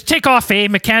 Just take off, eh,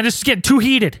 McCann? This is getting too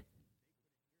heated.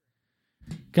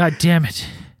 God damn it.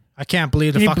 I can't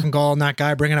believe the fucking goal on that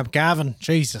guy bringing up Gavin.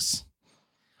 Jesus.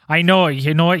 I know.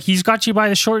 You know what? He's got you by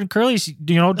the short and curlies.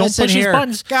 You know, don't push his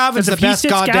buttons. Gavin's the best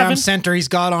goddamn center he's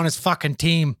got on his fucking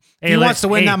team. If he wants to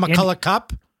win that McCullough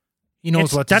Cup, he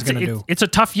knows what he's going to do. It's a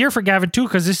tough year for Gavin, too,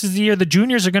 because this is the year the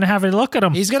juniors are going to have a look at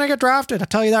him. He's going to get drafted. I'll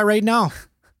tell you that right now.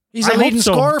 He's a leading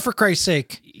scorer, for Christ's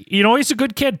sake. You know, he's a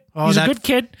good kid. He's a good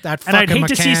kid. And I'd hate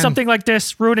to see something like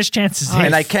this ruin his chances.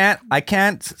 And I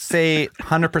can't say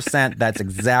 100% that's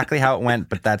exactly how it went,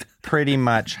 but that's pretty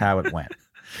much how it went.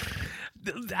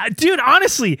 Dude,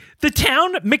 honestly, the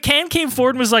town, McCann came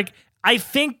forward and was like, I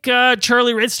think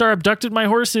Charlie Red Star abducted my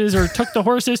horses or took the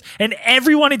horses. And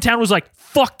everyone in town was like,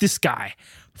 fuck this guy.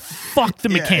 Fuck the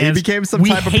McCanns. He became some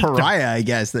type of pariah, I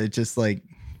guess, that just like...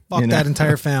 Fuck that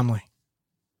entire family.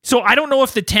 So I don't know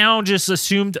if the town just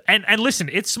assumed, and listen,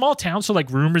 it's small town, so like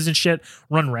rumors and shit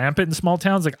run rampant in small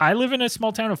towns. Like I live in a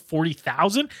small town of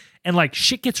 40,000 and like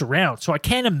shit gets around. So I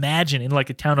can't imagine in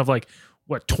like a town of like,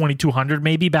 what, 2,200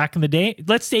 maybe back in the day?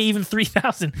 Let's say even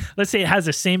 3,000. Let's say it has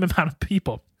the same amount of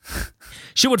people.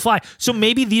 Shit would fly. So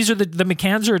maybe these are the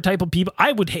McCanns are a type of people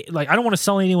I would hate. Like, I don't want to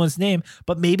sell anyone's name,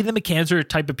 but maybe the McCanns are a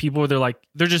type of people where they're like,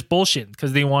 they're just bullshitting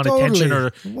because they want attention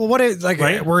or. Well, what is like,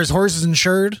 right? Were his horses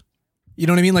insured? You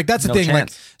know what I mean? Like that's the thing.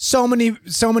 Chance. Like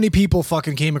so many people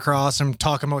fucking came across him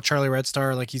talking about Charlie Red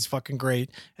Star like he's fucking great,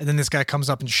 and then this guy comes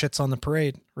up and shits on the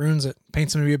parade, ruins it,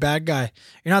 paints him to be a bad guy.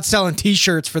 You're not selling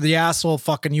T-shirts for the asshole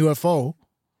fucking UFO.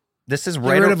 This is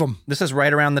Get rid of him. This is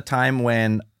right around the time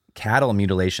when cattle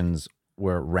mutilations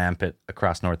were rampant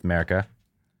across North America.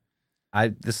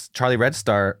 This Charlie Red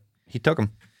Star, he took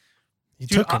him. He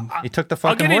took him. He took the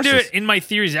fucking horses. I'll get horses. into it in my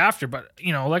theories after, but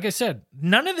you know, like I said,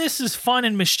 none of this is fun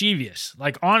and mischievous.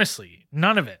 Like honestly,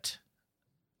 none of it.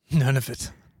 None of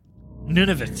it. None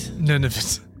of it. None of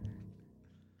it.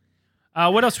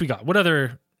 What else we got? What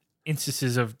other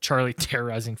instances of Charlie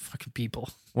terrorizing fucking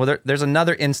people? Well, there's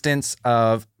another instance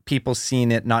of people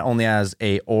seeing it not only as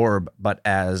a orb, but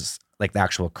as like the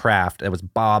actual craft. It was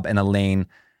Bob and Elaine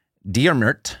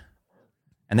Diermert.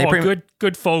 And they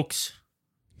good folks.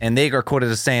 And they are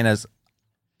quoted as saying, as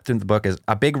through the book, is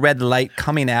a big red light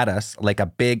coming at us like a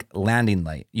big landing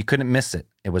light. You couldn't miss it.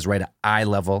 It was right at eye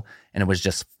level, and it was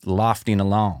just lofting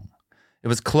along. It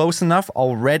was close enough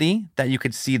already that you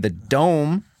could see the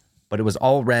dome, but it was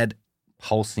all red,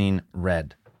 pulsing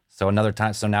red. So another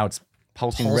time, so now it's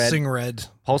pulsing red.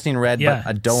 Pulsing red, yeah.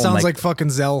 But a dome. Sounds like fucking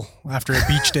Zell after a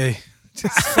beach day.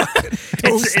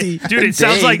 Dude, it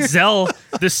sounds like Zell.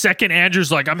 The second Andrew's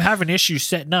like, I'm having issues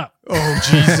setting up. Oh,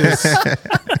 Jesus.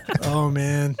 Oh,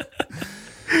 man.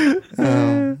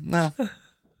 No,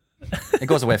 it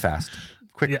goes away fast.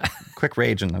 Quick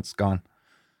rage, and it's gone.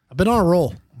 I've been on a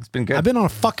roll. It's been good. I've been on a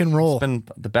fucking roll. It's been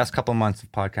the best couple of months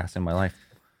of podcasting in my life.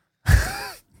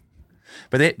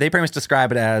 But they pretty much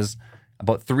describe it as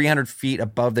about 300 feet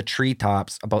above the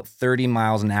treetops, about 30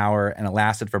 miles an hour, and it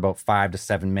lasted for about 5 to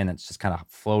 7 minutes, just kind of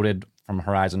floated from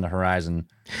horizon to horizon.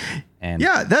 And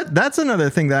yeah, that's another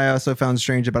thing that I also found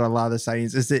strange about a lot of the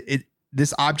sightings is that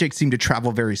this object seemed to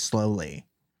travel very slowly,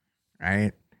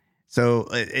 right? So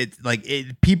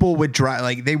people would drive,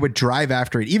 like they would drive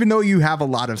after it, even though you have a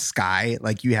lot of sky,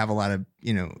 like you have a lot of,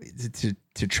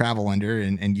 to travel under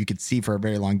and you could see for a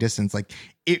very long distance. Like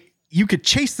you could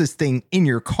chase this thing in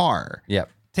your car. Yep.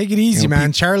 Take it easy,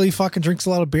 man. Charlie fucking drinks a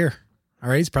lot of beer. All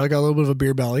right. He's probably got a little bit of a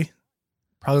beer belly.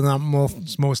 Probably not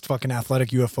most fucking athletic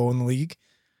UFO in the league.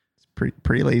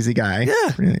 Pretty lazy guy.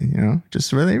 Yeah. Really,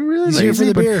 just really he's lazy. Here for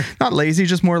the beer. Not lazy,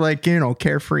 just more like,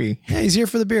 carefree. Yeah, he's here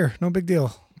for the beer. No big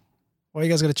deal. Why you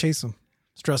guys got to chase him?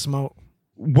 Stress him out.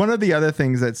 One of the other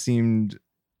things that seemed,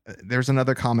 there's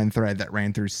another common thread that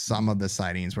ran through some of the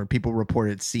sightings where people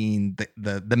reported seeing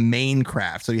the main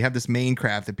craft. So you have this main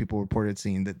craft that people reported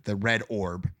seeing, the red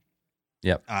orb.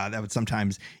 Yep. That would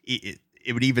sometimes, it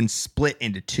would even split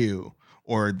into two.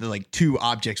 Or the two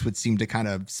objects would seem to kind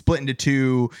of split into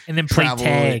two and then play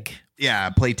tag. Yeah,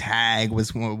 play tag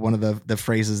was one of the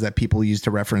phrases that people use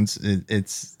to reference.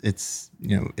 It's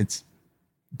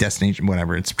destination,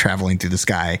 whatever. It's traveling through the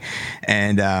sky,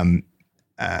 and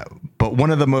but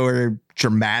one of the more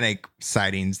dramatic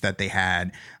sightings that they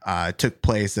had took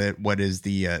place at what is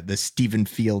the Stephen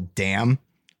Field Dam,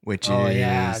 which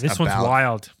this one's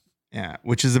wild. Yeah,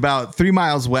 which is about 3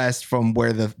 miles west from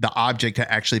where the object had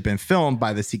actually been filmed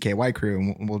by the CKY crew,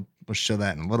 and we'll show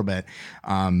that in a little bit.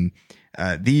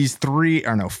 These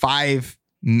 5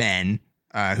 men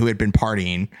who had been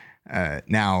partying.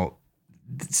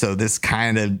 So this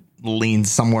kind of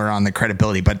leans somewhere on the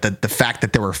credibility, but the fact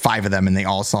that there were 5 of them and they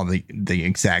all saw the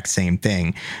exact same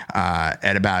thing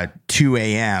at about 2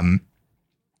 a.m.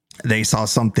 They saw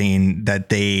something that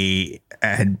they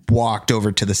had walked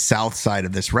over to the south side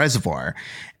of this reservoir,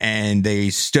 and they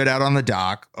stood out on the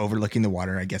dock overlooking the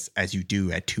water, I guess, as you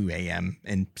do at 2 a.m.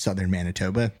 in southern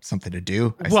Manitoba. Something to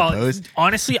do, I suppose.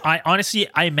 Honestly,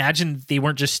 I imagine they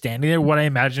weren't just standing there. What I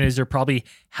imagine is they're probably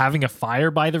having a fire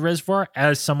by the reservoir.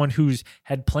 As someone who's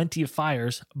had plenty of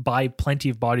fires by plenty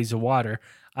of bodies of water,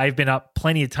 I've been up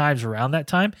plenty of times around that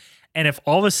time. And if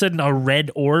all of a sudden a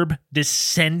red orb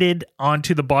descended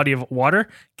onto the body of water,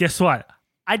 guess what?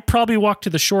 I'd probably walk to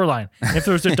the shoreline. And if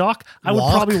there was a dock, I would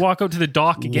probably walk out to the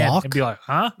dock again and be like,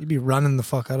 huh? You'd be running the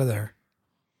fuck out of there.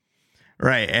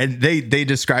 Right. And they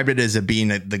described it as being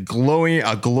a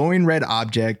glowing red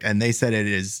object. And they said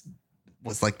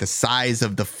was like the size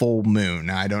of the full moon.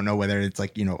 Now, I don't know whether it's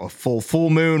like, a full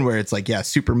moon where it's like,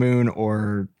 super moon,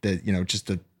 or just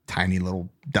a tiny little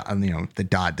dot, the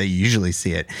dot that you usually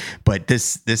see it. But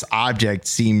this object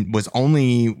was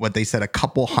only what they said a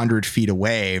couple 100 feet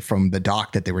away from the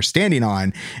dock that they were standing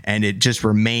on, and it just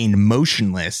remained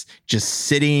motionless, just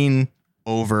sitting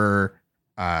over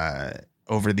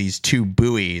these 2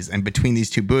 buoys. And between these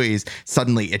 2 buoys,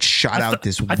 suddenly it shot out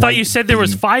this I thought you said there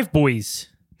was 5 buoys.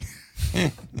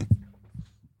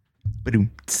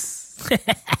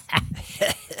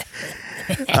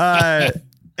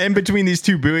 And between these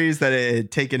 2 buoys that it had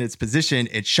taken its position,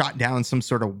 it shot down some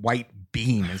sort of white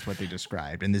beam, is what they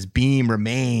described. And this beam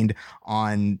remained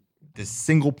on this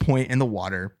single point in the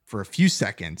water for a few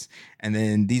seconds. And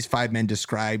then these 5 men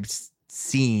described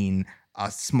seeing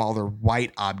a smaller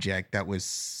white object that was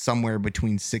somewhere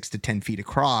between 6 to 10 feet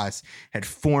across, had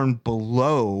formed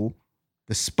below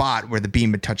the spot where the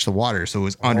beam had touched the water. So it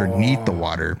was underneath the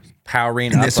water.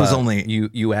 Powering and up this was only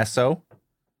USO.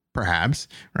 Perhaps,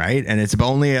 right? And it's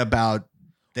only about,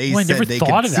 they said they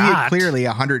could see it clearly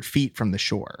 100 feet from the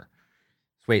shore.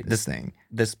 Wait, this thing,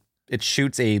 it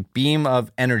shoots a beam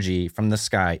of energy from the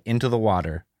sky into the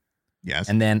water. Yes.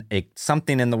 And then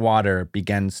something in the water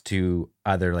begins to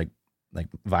either like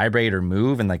vibrate or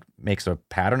move and like makes a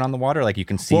pattern on the water. Like you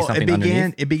can see something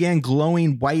underneath. It began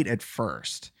glowing white at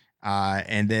first.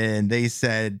 And then they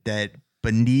said that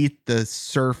beneath the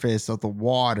surface of the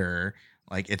water,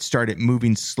 like it started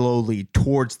moving slowly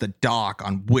towards the dock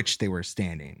on which they were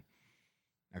standing.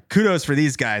 Now, kudos for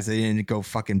these guys. They didn't go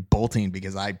fucking bolting,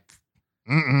 because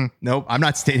nope, I'm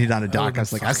not standing on a dock. I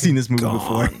was like, I've seen this movie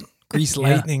before. Grease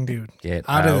lightning, dude. Get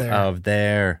out of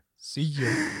there. See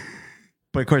you.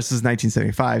 But of course, this is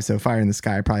 1975, so Fire in the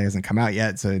Sky probably hasn't come out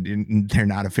yet, so they're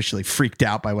not officially freaked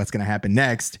out by what's going to happen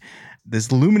next.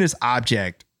 This luminous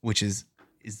object, which is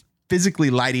physically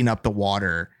lighting up the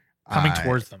water, coming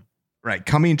towards them. right,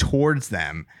 coming towards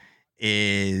them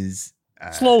is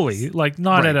slowly, like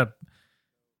not right.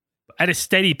 at a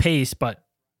steady pace, but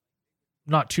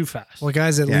not too fast. Well, the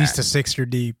guy's at Yeah. least a 6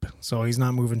 deep, so he's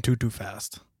not moving too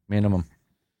fast. Minimum.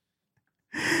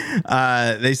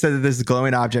 They said that this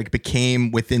glowing object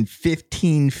became within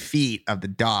 15 feet of the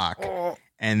dock,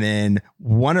 and then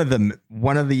one of the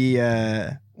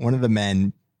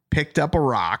men picked up a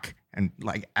rock and,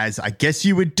 like, as I guess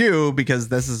you would do, because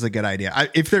this is a good idea.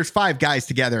 If there's 5 guys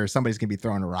together, somebody's gonna be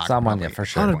throwing a rock. Someone, probably. yeah, for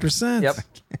sure. 100%. Yep.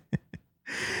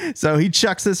 So he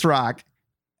chucks this rock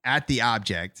at the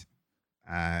object.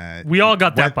 We all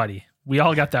got that, What- buddy. We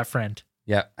all got that friend.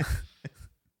 Yeah.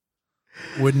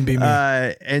 Wouldn't be me.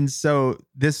 And so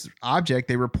this object,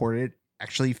 they reported,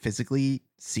 actually physically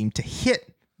seemed to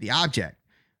hit the object.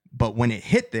 But when it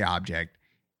hit the object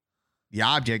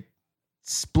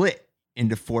split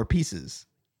into 4 pieces.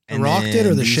 The rock did,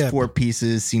 or the these ship? 4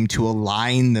 pieces seemed to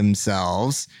align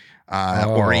themselves,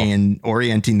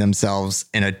 orienting themselves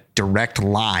in a direct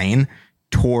line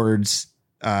towards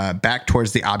back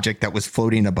towards the object that was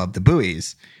floating above the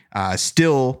buoys,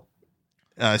 still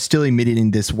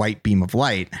emitting this white beam of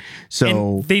light. So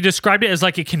And they described it as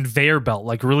like a conveyor belt,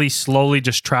 like really slowly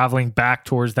just traveling back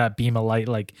towards that beam of light,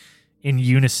 like in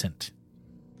unison.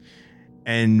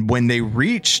 and when they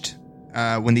reached,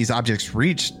 when these objects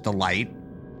reached the light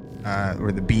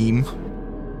or the beam,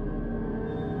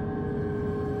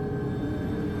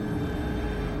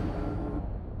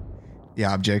 the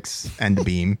objects and the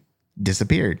beam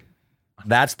disappeared.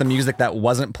 That's the music that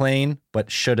wasn't playing,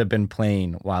 but should have been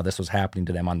playing while this was happening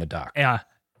to them on the dock. Yeah.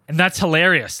 And that's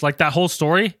hilarious. Like that whole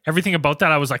story, everything about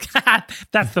that, I was like,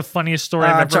 that's the funniest story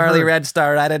I've ever Charlie heard. Red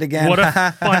Star at it again. What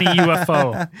a funny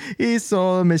UFO. He's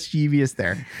so mischievous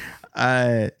there.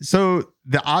 So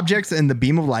the objects and the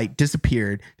beam of light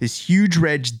disappeared. This huge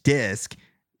red disc,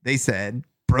 they said,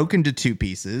 broke into 2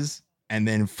 pieces and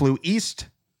then flew east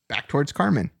back towards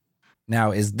Carmen.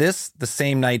 Now, is this the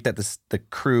same night that the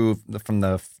crew from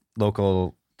the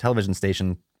local television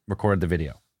station recorded the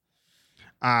video?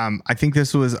 I think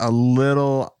this was a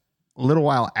little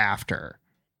while after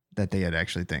that they had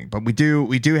actually think, but we do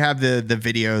have the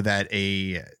video that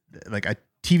a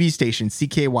TV station,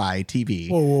 CKY TV.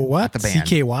 Whoa, what? Not the band.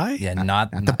 CKY? Yeah,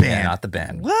 not the yeah, band. not the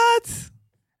band. What?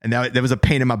 And that was a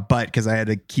pain in my butt because I had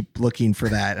to keep looking for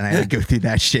that, and I had to go through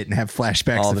that shit and have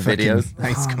flashbacks. All to the fucking videos?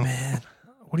 high Oh, school. man.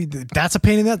 What do you do? That's a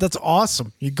pain in that? That's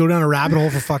awesome. You go down a rabbit hole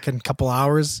for fucking couple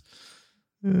hours.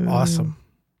 Awesome.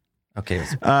 Okay.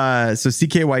 So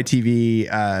CKY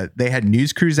TV, they had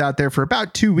news crews out there for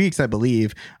about 2 weeks, I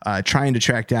believe, trying to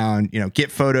track down, get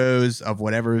photos of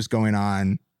whatever was going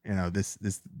on.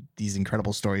 These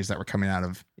incredible stories that were coming out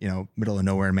of, middle of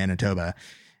nowhere in Manitoba.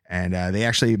 And they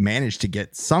actually managed to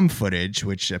get some footage,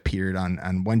 which appeared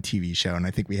on one TV show. And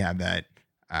I think we have that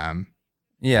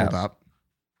Yeah. pulled up.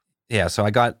 Yeah. So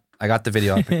I got the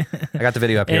video up. I got the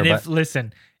video up here, And but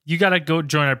listen, you got to go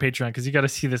join our Patreon because you got to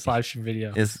see this live stream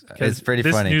video. it's 'Cause pretty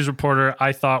this funny. news reporter,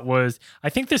 I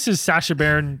think this is Sacha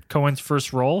Baron Cohen's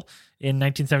first role in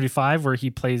 1975, where he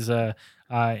plays a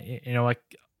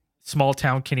small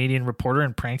town Canadian reporter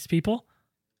and pranks people.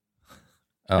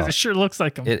 'Cause Oh, it sure looks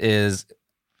like him. it is.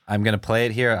 I'm gonna play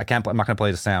it here. I'm not gonna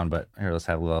play the sound, but here, let's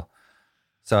have a little.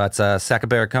 So it's Sacha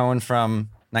Baron Cohen from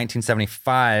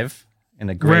 1975 in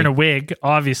a Wearing great, a wig,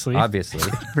 obviously. obviously.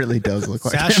 Really does look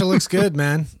like Sasha looks good,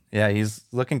 man. Yeah, he's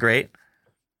looking great.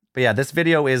 But yeah, this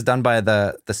video is done by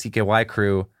the CKY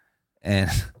crew, and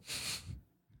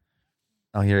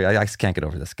oh, here I just can't get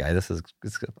over this guy. I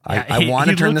want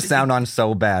to he turn the looked- sound on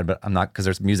so bad, but I'm not because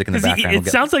there's music in the 'Cause background. We'll it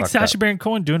get sounds like fucked up. Sacha Baron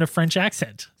Cohen doing a French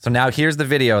accent. So now here's the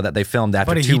video that they filmed after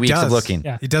Buddy, 2 he weeks of does. looking.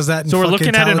 Yeah. He does that in So we're fucking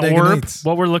looking at an Talladega orb. Nights.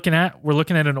 What we're looking at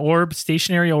an orb,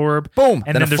 stationary orb. Boom, And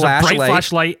then then a there's a bright flashlight.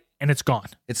 flashlight and it's gone.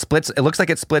 It splits. It looks like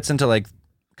it splits into like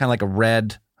kind of like a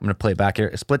red. I'm gonna play it back here.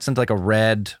 It splits into like a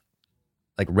red,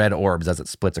 like red orbs as it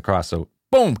splits across. So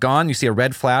boom, gone. You see a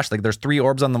red flash. Like there's 3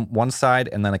 orbs on the one side,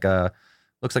 and then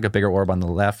looks like a bigger orb on the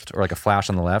left, or like a flash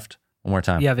on the left. One more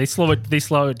time. Yeah, they slow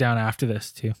it down after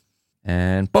this too.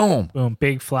 And boom. Boom,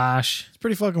 big flash, It's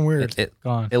pretty fucking weird. It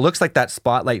gone. it looks like that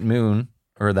spotlight moon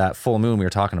or that full moon we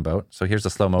were talking about. So here's the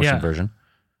slow motion Yeah. version.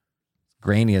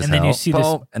 Grainy as And hell. then you see this-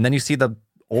 Boom. And then you see the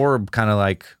orb kind of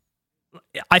like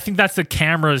I think that's the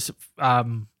camera's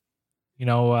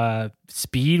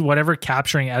speed, whatever,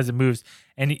 capturing as it moves,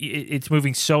 and it's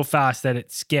moving so fast that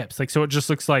it skips. Like, so it just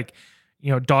looks like,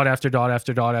 dot after dot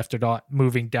after dot after dot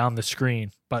moving down the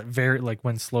screen, but very like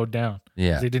when slowed down.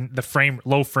 yeah. They didn't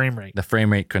low frame rate. The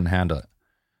frame rate couldn't handle it.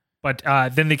 But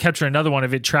then they capture another one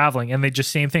of it traveling, and they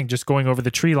just same thing, just going over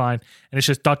the tree line, and it's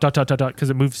just dot dot dot dot dot because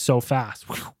it moves so fast.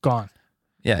 Whew, gone.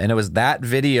 Yeah, and it was that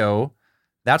video.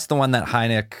 That's the one that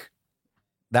Hynek.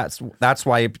 That's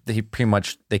why he pretty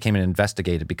much they came and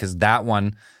investigated, because that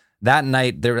one, that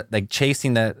night they were like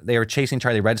chasing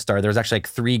Charlie Red Star. There was actually like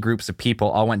 3 groups of people,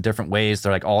 all went different ways.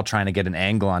 They're like all trying to get an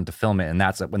angle on to film it, and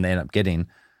that's when they end up getting.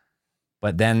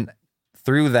 But then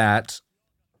through that,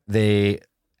 they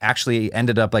actually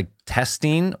ended up like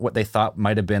testing what they thought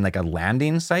might have been like a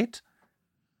landing site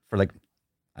for like,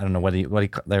 I don't know what they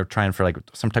were trying for, like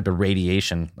some type of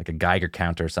radiation, like a Geiger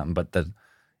counter or something. But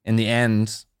in the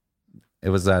end, it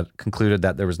was concluded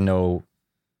that there was no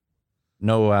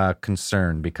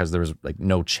concern, because there was like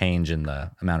no change in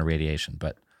the amount of radiation.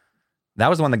 But that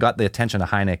was the one that got the attention of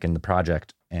Hynek in the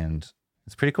project, and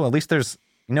it's pretty cool. At least at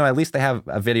least they have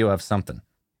a video of something.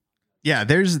 Yeah,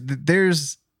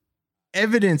 there's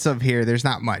evidence of here. There's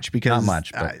not much, because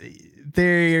but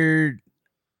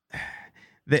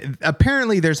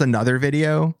apparently there's another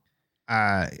video.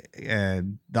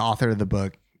 The author of the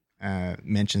book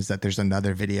mentions that there's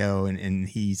another video, and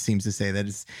he seems to say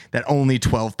that only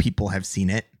 12 people have seen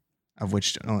it, of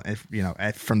which,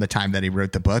 from the time that he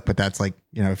wrote the book. But that's like,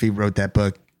 if he wrote that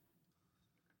book,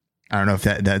 I don't know if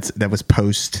that was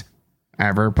post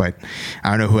ever, but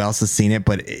I don't know who else has seen it.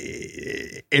 But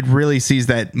it really sees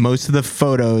that most of the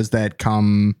photos that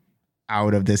come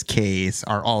out of this case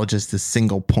are all just a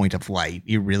single point of light.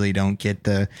 You really don't get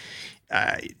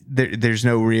there's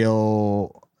no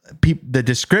real the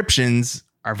descriptions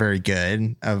are very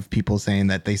good, of people saying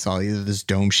that they saw either this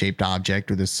dome-shaped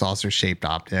object or this saucer-shaped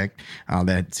object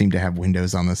that seemed to have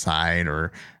windows on the side,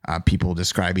 or people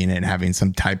describing it having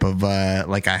some type of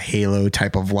like a halo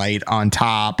type of light on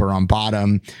top or on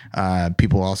bottom.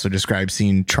 People also describe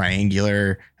seeing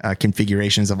triangular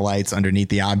configurations of lights underneath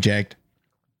the object.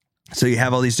 So you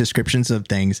have all these descriptions of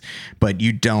things, but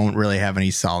you don't really have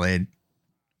any solid,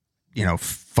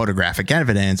 photographic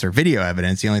evidence or video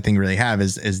evidence. The only thing you really have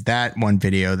is that one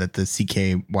video that the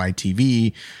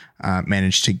CKY-TV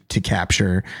managed to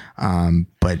capture.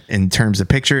 But in terms of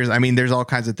pictures, I mean, there's all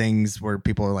kinds of things where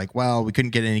people are like, well, we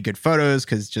couldn't get any good photos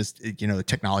because just, the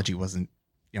technology wasn't,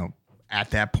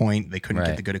 at that point. They couldn't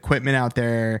get the good equipment out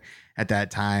there at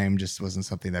that time. Just wasn't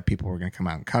something that people were going to come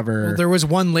out and cover. Well, there was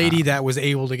one lady that was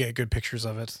able to get good pictures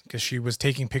of it, because she was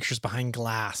taking pictures behind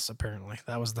glass, apparently.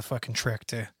 That was the fucking trick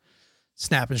to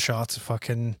snapping shots of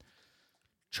fucking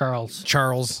Charles.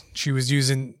 She was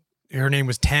using, her name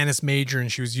was Tanis Major,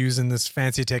 and she was using this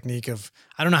fancy technique of,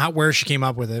 I don't know where she came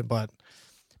up with it, but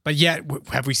yet,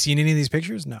 have we seen any of these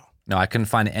pictures? No, I couldn't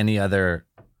find any other.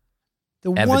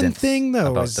 The one thing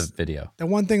though about is the video. The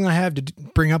one thing I have to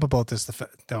bring up about this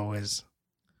though is,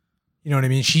 you know what I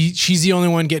mean? She's the only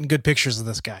one getting good pictures of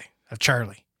this guy, of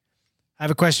Charlie. I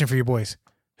have a question for you boys.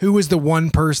 Who was the one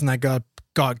person that got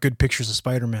good pictures of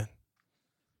Spider-Man?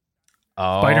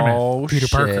 Oh, Spider-Man. Peter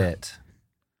Parker.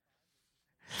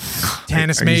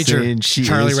 Tanis Are you Major, saying she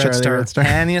Charlie is Red Star.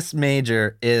 Tanis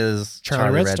Major is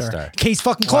Charlie Red Star. Case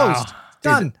fucking closed. Wow.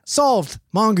 Done. Solved.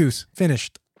 Mongoose.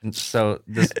 Finished. And so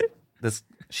this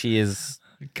she is.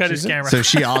 Cut his camera. So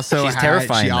she also She's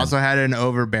terrifying then. had an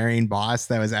overbearing boss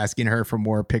that was asking her for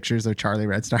more pictures of Charlie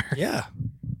Red Star. Yeah.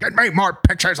 Get me more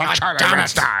pictures of Charlie Red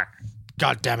Star.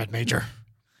 God damn it, Major.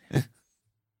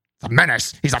 A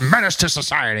menace. He's a menace to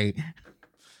society.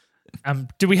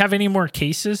 Do we have any more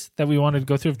cases that we wanted to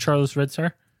go through of Charles Red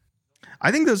Star?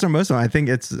 I think those are most of them. I think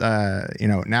it's,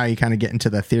 now you kind of get into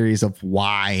the theories of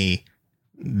why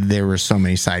there were so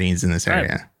many sightings in this area.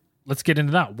 Right. Let's get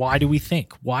into that. Why do we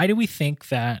think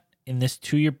that in this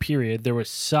 2-year period, there was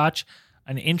such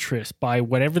an interest by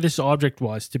whatever this object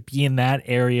was to be in that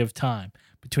area of time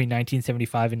between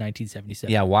 1975 and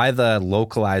 1977? Yeah, why the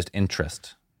localized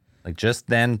interest? Like just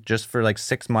for like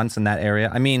 6 months in that area.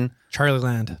 I mean, Charlie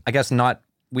Land. I guess not.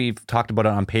 We've talked about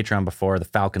it on Patreon before, the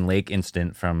Falcon Lake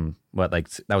incident from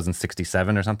that was in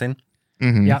 67 or something.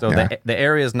 Mm-hmm. Yeah. So the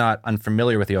area is not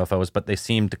unfamiliar with UFOs, but they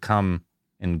seem to come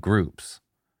in groups.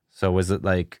 So is it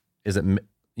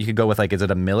you could go with like, is it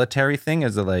a military thing?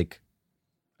 Are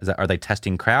they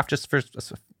testing craft just for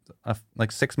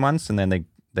like 6 months and then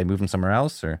they move them somewhere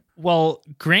else? Or Well,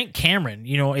 Grant Cameron,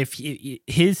 if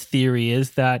his theory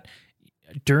is that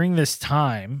during this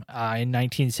time in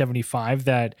 1975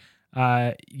 that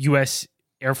U.S.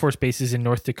 Air Force bases in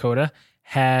North Dakota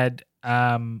had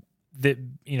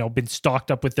been stocked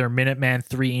up with their Minuteman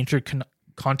III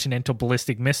intercontinental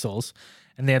ballistic missiles,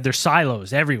 and they had their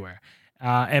silos everywhere.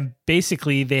 And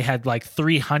basically, they had like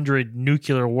 300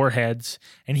 nuclear warheads.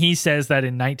 And he says that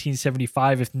in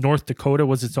 1975, if North Dakota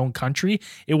was its own country,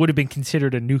 it would have been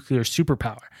considered a nuclear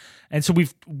superpower. And so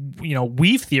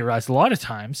we've theorized a lot of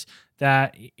times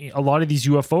that a lot of these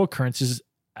UFO occurrences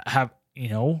have,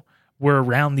 were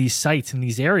around these sites in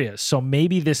these areas. So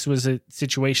maybe this was a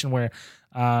situation where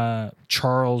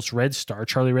Charlie Red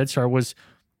Star was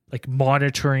like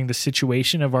monitoring the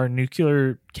situation of our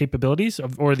nuclear capabilities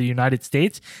or the United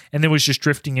States, and then was just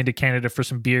drifting into Canada for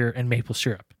some beer and maple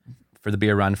syrup. For the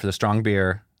beer run, for the strong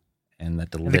beer and the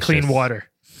delicious... And the clean water.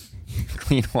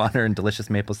 Clean water and delicious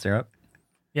maple syrup.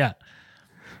 Yeah.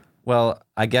 Well,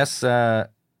 I guess it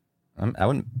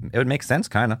would make sense,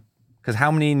 kind of. Because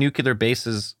how many nuclear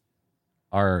bases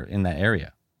are in that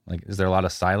area? Like, is there a lot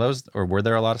of silos, or were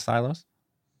there a lot of silos?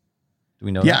 Do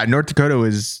we know that? North Dakota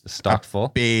was Stocked full?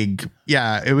 big.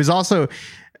 Yeah, it was also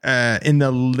in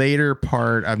the later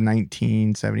part of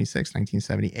 1976,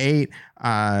 1978.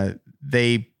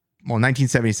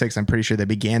 1976, I'm pretty sure they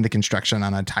began the construction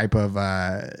on a type of,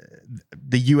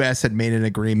 the U.S. had made an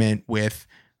agreement with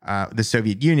the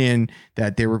Soviet Union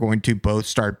that they were going to both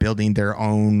start building their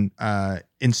own,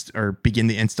 or begin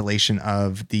the installation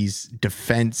of these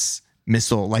defense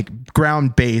missile, like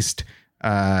ground-based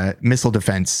missile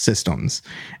defense systems.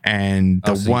 And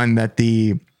the one that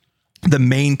the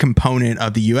main component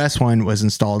of the U.S. one was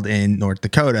installed in North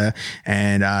Dakota,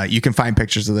 and you can find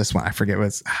pictures of this one. I forget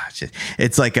what's.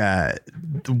 It's like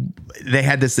they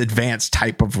had this advanced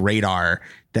type of radar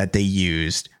that they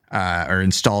used or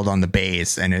installed on the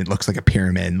base, and it looks like a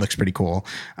pyramid. It looks pretty cool.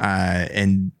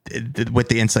 And with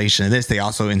the installation of this, they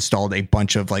also installed a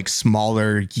bunch of like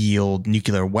smaller yield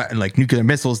nuclear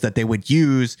missiles that they would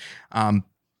use.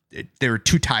 There were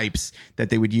two types that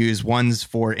they would use. One's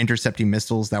for intercepting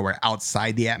missiles that were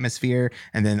outside the atmosphere,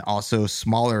 and then also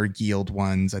smaller yield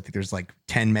ones. I think there's like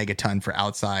 10 megaton for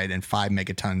outside and 5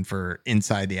 megaton for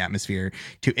inside the atmosphere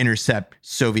to intercept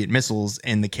Soviet missiles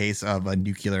in the case of a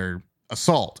nuclear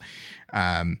assault.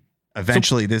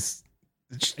 Eventually,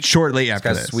 shortly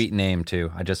after It's got this. a sweet name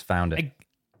too. I just found it.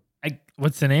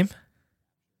 What's the name?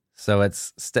 So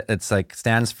it's like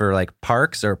stands for like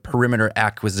PARCS, or Perimeter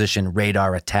Acquisition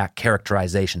Radar Attack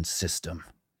Characterization System.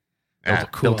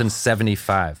 Built in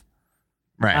 75.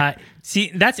 Right.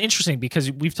 See, that's interesting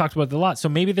because we've talked about it a lot. So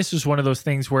maybe this is one of those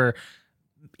things where,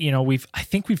 I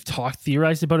think we've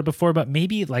theorized about it before, but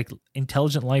maybe like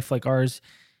intelligent life like ours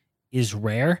is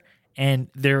rare, and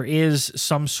there is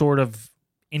some sort of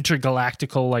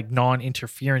intergalactical like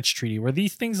non-interference treaty where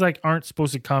these things like aren't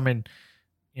supposed to come and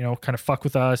kind of fuck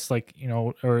with us, like,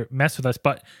 or mess with us.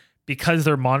 But because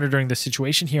they're monitoring the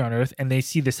situation here on Earth and they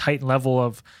see this heightened level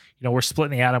of, we're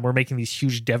splitting the atom, we're making these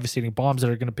huge devastating bombs that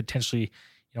are going to potentially,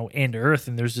 end Earth.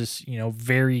 And there's this,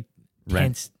 very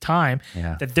tense time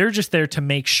that they're just there to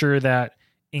make sure that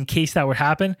in case that would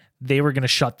happen, they were going to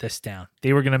shut this down.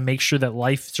 They were going to make sure that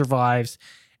life survives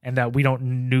and that we don't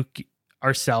nuke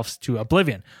ourselves to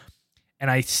oblivion. And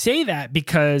I say that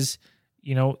because,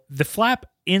 the flap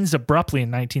ends abruptly in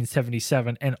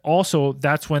 1977, and also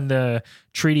that's when the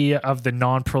Treaty of the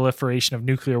Non-Proliferation of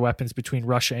Nuclear Weapons between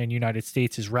Russia and United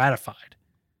States is ratified.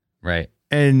 Right.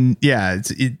 And yeah,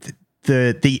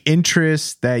 the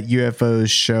interest that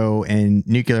UFOs show in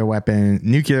nuclear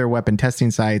weapon testing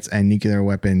sites and nuclear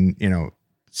weapon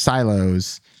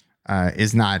silos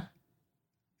is not.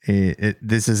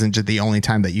 This isn't just the only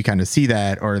time that you kind of see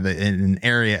that, or in an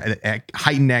area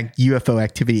heightened UFO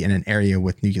activity in an area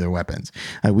with nuclear weapons.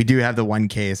 We do have the one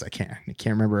case. I can't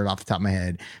remember it off the top of my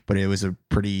head, but it was a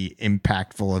pretty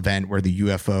impactful event where the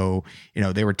UFO,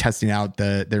 they were testing out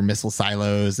their missile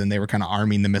silos, and they were kind of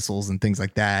arming the missiles and things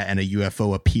like that. And a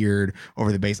UFO appeared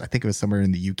over the base. I think it was somewhere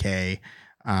in the UK,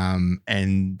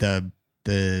 and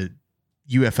the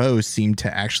UFOs seemed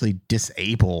to actually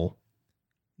disable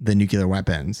the nuclear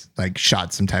weapons, like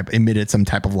emitted some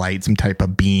type of light, some type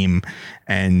of beam,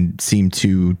 and seemed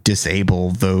to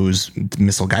disable those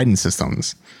missile guidance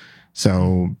systems.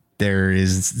 So there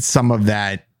is some of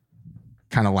that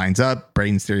kind of lines up.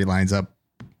 Braden's theory lines up,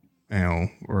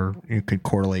 or you could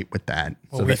correlate with that.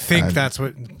 Well, we think that's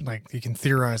what, like, you can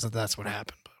theorize that that's what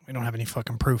happened, but we don't have any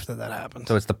fucking proof that happened.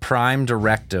 So it's the prime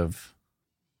directive.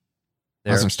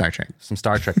 Some Star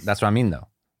Trek. That's what I mean, though.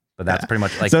 But that's pretty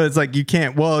much like. So it's like you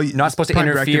can't. Well, you're not supposed to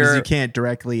interfere. You can't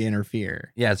directly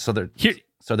interfere. Yeah. So they're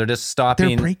just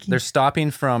stopping. They're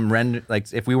stopping from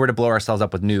like if we were to blow ourselves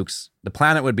up with nukes, the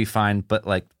planet would be fine, but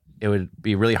like it would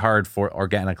be really hard for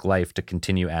organic life to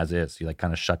continue as is. You like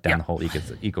kind of shut down the whole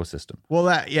ecosystem.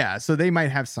 Well, so they might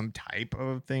have some type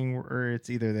of thing where it's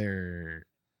either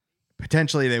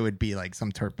potentially they would be like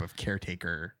some type of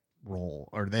caretaker role,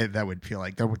 or that would feel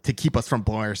like to keep us from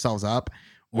blowing ourselves up.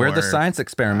 We're the science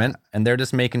experiment, and they're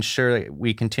just making sure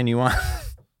we continue on.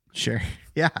 Sure.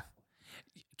 Yeah.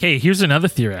 Okay, here's another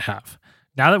theory I have.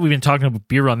 Now that we've been talking about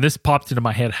beer run, this popped into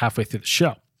my head halfway through the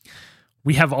show.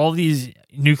 we have all these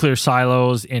nuclear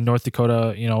silos in North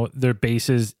Dakota, their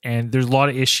bases, and there's a lot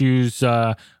of issues,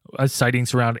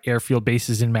 sightings around airfield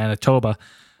bases in Manitoba.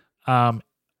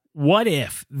 What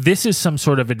if this is some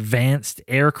sort of advanced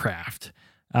aircraft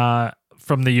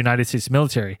from the United States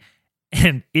military,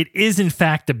 and it is in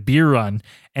fact a beer run,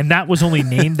 and that was only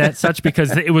named that such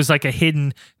because it was like a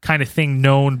hidden kind of thing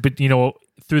known, but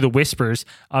through the whispers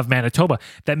of Manitoba,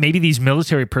 that maybe these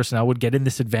military personnel would get in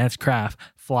this advanced craft,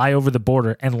 fly over the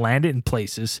border, and land it in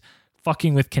places,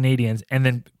 fucking with Canadians, and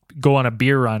then go on a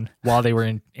beer run while they were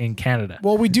in Canada.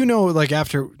 Well, we do know, like,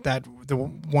 after that, the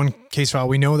one case file,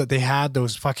 we know that they had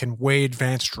those fucking way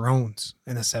advanced drones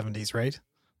in the 70s, right?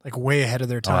 Like way ahead of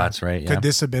their time. Oh, that's right. Yeah. Could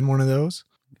this have been one of those?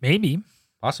 Maybe.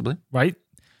 Possibly. Right?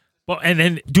 Well, and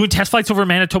then doing test flights over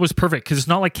Manitoba is perfect because it's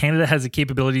not like Canada has the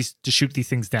capabilities to shoot these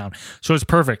things down. So it's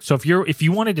perfect. So if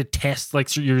you wanted to test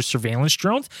like your surveillance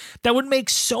drones, that would make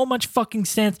so much fucking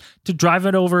sense to drive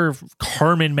it over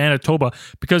Carmen, Manitoba,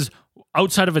 because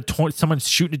outside of someone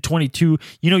shooting a 22,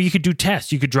 you could do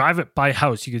tests. You could drive it by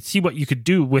house. You could see what you could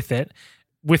do with it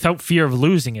without fear of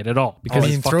losing it at all.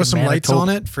 Because throw some lights Manitoba. on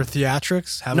it for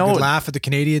theatrics. Have a good laugh at the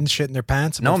Canadians shitting their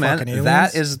pants. No, man, fucking aliens.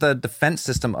 that is the defense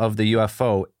system of the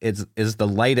UFO. Is the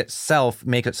light itself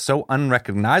make it so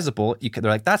unrecognizable? They're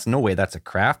like, that's no way. That's a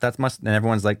craft. And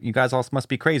everyone's like, you guys all must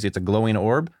be crazy. It's a glowing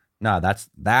orb. No,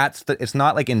 it's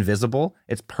not like invisible.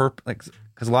 It's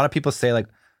because a lot of people say like,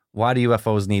 why do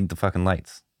UFOs need the fucking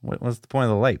lights? What's the point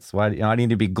of the lights? Why I need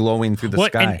to be glowing through the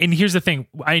sky? And here's the thing.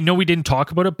 I know we didn't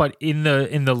talk about it, but in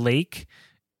the lake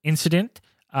incident,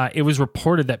 it was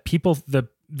reported that people,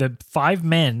 the 5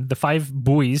 men, the 5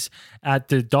 buoys at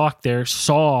the dock there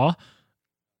saw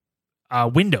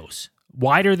windows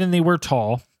wider than they were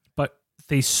tall, but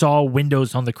they saw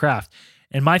windows on the craft.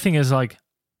 And my thing is like,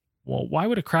 well, why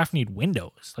would a craft need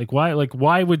windows?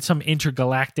 Why would some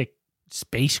intergalactic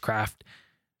spacecraft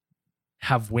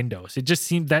have windows? It just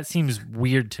seems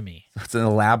weird to me. It's an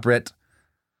elaborate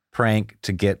prank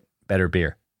to get better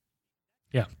beer.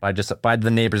 Yeah. By the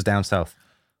neighbors down south.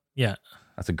 Yeah.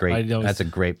 That's a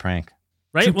great prank.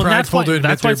 Right? Too Well, that's prideful to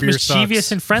admit why it's their beer mischievous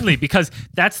sucks. and friendly, because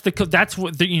that's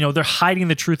what they're hiding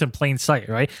the truth in plain sight,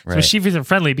 right? It's Right. mischievous and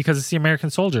friendly because it's the American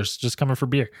soldiers just coming for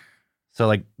beer. So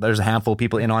like there's a handful of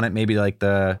people in on it, maybe like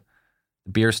the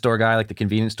beer store guy, like the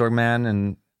convenience store man,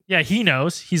 and Yeah, he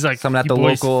knows. He's like someone at "You the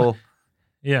boys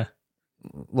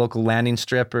local landing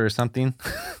strip or something.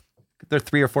 There are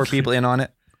 3 or 4 people in on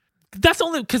it. That's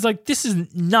only because like this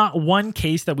is not one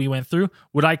case that we went through.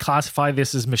 Would I classify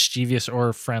this as mischievous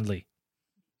or friendly?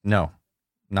 No,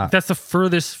 not. That's the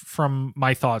furthest from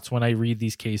my thoughts when I read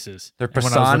these cases. They're and when I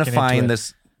was looking into personifying it.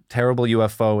 this terrible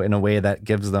UFO in a way that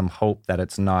gives them hope that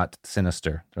it's not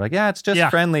sinister. They're like, yeah, it's just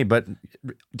friendly, but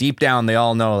deep down they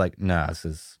all know, like, nah, this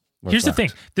is. Here's the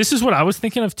thing. This is what I was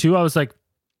thinking of too. I was like,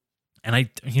 and I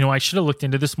should have looked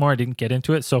into this more. I didn't get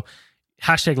into it. So #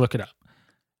 look it up.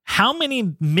 How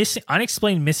many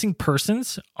unexplained missing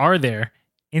persons are there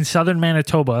in southern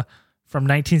Manitoba from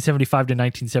 1975 to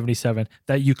 1977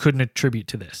 that you couldn't attribute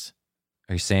to this?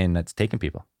 Are you saying that's taking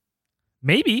people?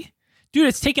 Maybe. Dude,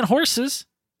 it's taking horses.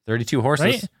 32 horses.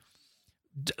 Right?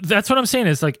 That's what I'm saying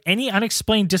is like any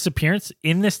unexplained disappearance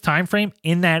in this time frame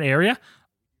in that area,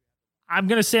 I'm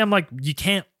going to say, I'm like, you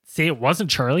can't say it wasn't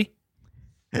Charlie.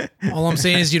 All I'm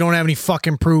saying is you don't have any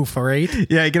fucking proof, all right?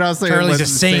 Yeah, you can also Charlie's a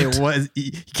saint.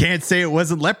 You can't say it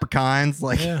wasn't leprechauns.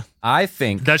 Like, Yeah. I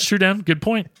think That's true, Dan. Good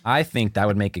point. that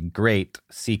would make a great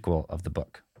sequel of the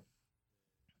book.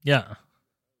 Yeah.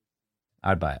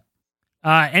 I'd buy it.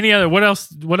 Any other, what else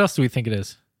do we think it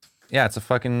is? Yeah, it's a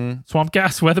fucking. Swamp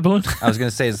gas, weather balloon? I was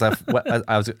gonna say it's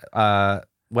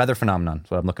weather phenomenon. Is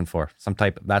what I'm looking for. Some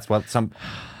type. That's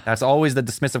always the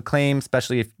dismissive claim,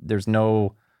 especially if there's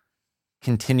no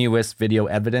continuous video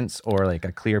evidence or like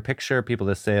a clear picture. People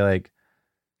just say like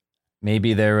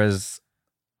maybe there was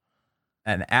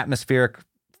an atmospheric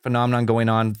phenomenon going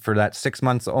on for that 6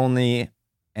 months only,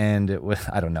 and it was,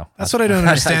 I don't know. That's what I don't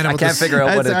understand I about can't this. figure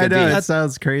out what it I could know, be. that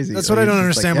sounds crazy. That's what I don't it's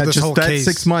understand about this just whole that case.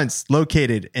 6 months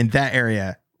located in that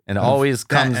area. And it always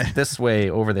comes this way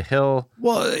over the hill.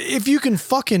 Well, if you can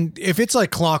if it's like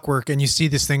clockwork and you see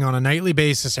this thing on a nightly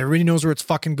basis, everybody knows where it's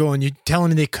fucking going. You're telling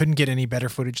me they couldn't get any better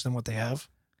footage than what they have?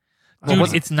 Dude,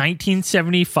 it's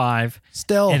 1975.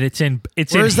 Still. And it's Where's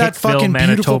in that Hickville, fucking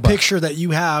beautiful Manitoba. picture that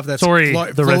you have that's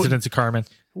The residents of Carmen.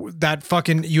 that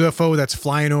fucking UFO that's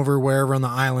flying over wherever on the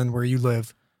island where you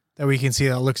live that we can see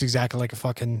that looks exactly like a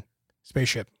fucking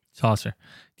spaceship? Saucer.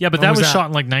 Yeah, but When that was was that? shot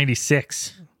in like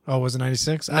 96. Oh, was it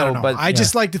 96? I No, don't know. but- I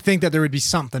just like to think that there would be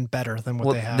something better than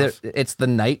what they have. It's the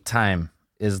nighttime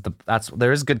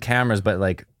there is good cameras, but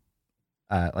like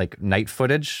like night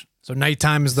footage. So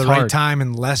nighttime is the It's right hard. time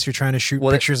unless you're trying to shoot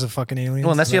pictures of fucking aliens.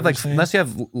 Well, unless Is you that have what you're unless you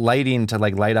have lighting to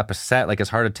like light up a set, like it's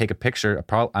hard to take a picture.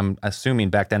 I'm assuming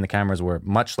back then the cameras were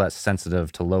much less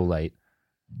sensitive to low light.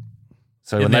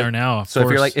 So And when they that- are now. Of So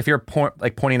course. if you're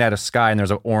pointing at a sky and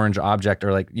there's an orange object,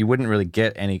 or like you wouldn't really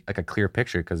get any like a clear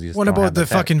picture because you just What don't about have the tech.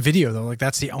 fucking video though? Like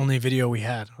that's the only video we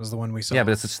had was the one we saw. Yeah,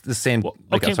 but it's the same. Well,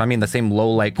 Like, okay. so I mean, the same low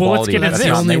light Well, let's quality. get into that's this.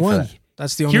 the not only made for one. that.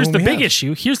 That's the only Here's one the we big have.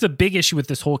 issue. Here's the big issue with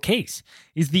this whole case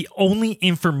is the only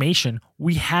information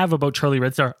we have about Charlie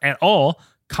Red Star at all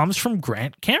comes from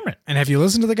Grant Cameron. And have you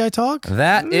listened to the guy talk?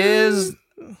 That is,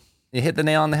 you hit the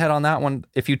nail on the head on that one.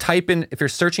 If you're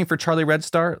searching for Charlie Red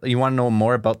Star, you want to know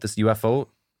more about this UFO,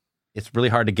 it's really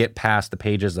hard to get past the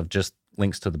pages of just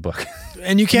links to the book.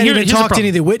 And you can't Here's even the talk to problem. any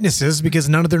of the witnesses because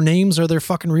none of their names are their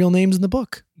fucking real names in the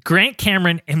book. Grant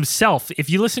Cameron himself, if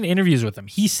you listen to interviews with him,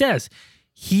 he says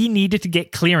he needed to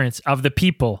get clearance of the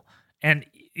people. And,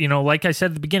 you know, like I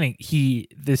said at the beginning,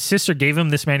 the sister gave him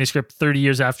this manuscript 30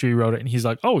 years after he wrote it. And he's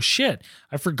like, oh shit,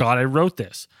 I forgot I wrote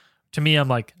this. To me, I'm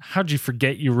like, how'd you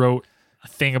forget you wrote a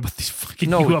thing about these fucking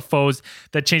UFOs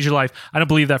that changed your life? I don't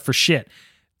believe that for shit.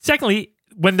 Secondly,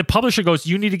 when the publisher goes,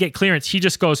 you need to get clearance, he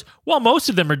just goes, well, most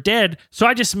of them are dead. So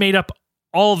I just made up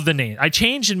all of the names. I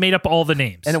changed and made up all the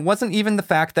names. And it wasn't even the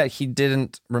fact that he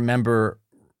didn't remember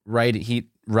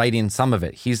writing some of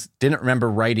it. He didn't remember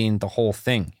writing the whole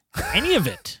thing. Any of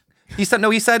it. He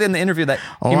said in the interview that he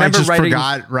Oh, I remember just writing.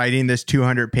 forgot writing this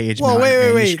 200-page Well,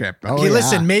 wait. manuscript. Oh, Okay,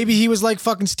 listen, yeah. maybe he was like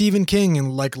fucking Stephen King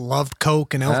and like loved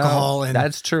coke and alcohol and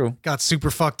That's true. got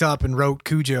super fucked up and wrote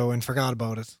Cujo and forgot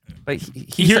about it. But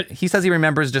he says he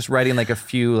remembers just writing like a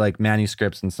few like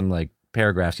manuscripts and some like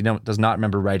paragraphs. He does not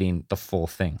remember writing the full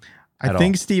thing. I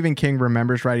think Stephen King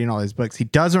remembers writing all his books. He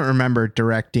doesn't remember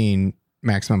directing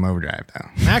Maximum Overdrive,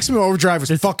 though. Maximum Overdrive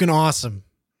was fucking awesome.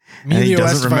 And he Emilio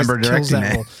doesn't Estevez remember kills directing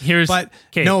that it. role. Here's But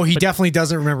okay, no, he but definitely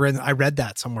doesn't remember. And I read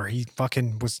that somewhere. He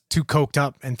fucking was too coked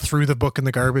up and threw the book in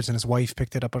the garbage, and his wife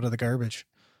picked it up out of the garbage.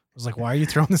 I was like, "Why are you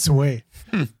throwing this away?"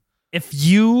 if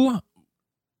you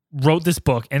wrote this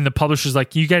book and the publisher's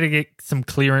like, you got to get some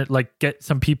clearance, like get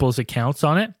some people's accounts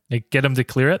on it, like get them to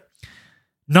clear it.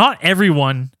 Not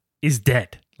everyone is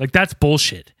dead. Like that's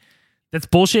bullshit. That's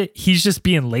bullshit. He's just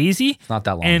being lazy. It's not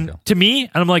that long And ago. to me,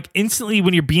 and I'm like, instantly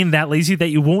when you're being that lazy that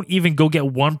you won't even go get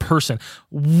one person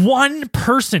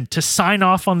to sign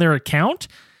off on their account,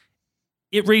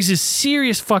 it raises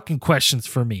serious fucking questions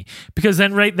for me. Because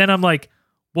then I'm like,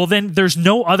 well, then there's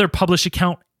no other published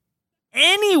account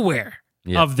anywhere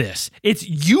of this. It's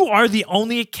you are the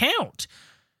only account.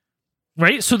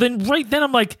 Right? So then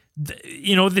I'm like,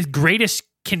 the greatest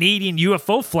Canadian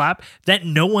UFO flap that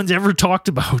no one's ever talked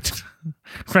about,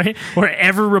 right? Or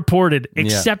ever reported,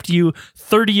 except you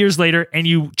 30 years later, and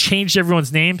you changed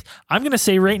everyone's names. I'm going to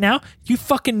say right now, you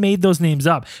fucking made those names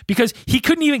up because he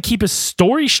couldn't even keep his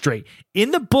story straight. In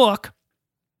the book,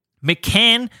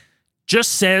 McCann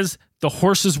just says the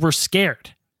horses were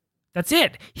scared. That's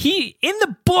it. In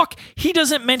the book, he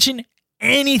doesn't mention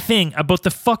anything about the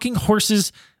fucking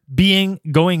horses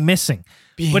going missing.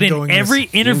 But in every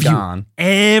interview,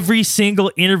 every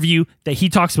single interview that he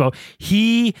talks about,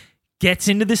 he gets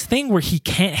into this thing where he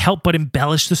can't help but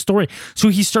embellish the story. So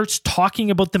he starts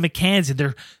talking about the McCanns and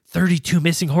their 32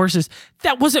 missing horses.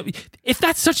 If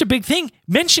that's such a big thing,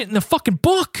 mention it in the fucking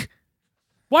book.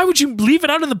 Why would you leave it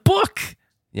out of the book?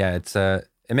 Yeah, it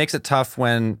makes it tough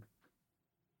when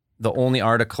the only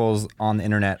articles on the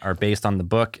internet are based on the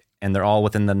book and they're all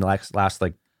within the last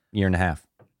like year and a half.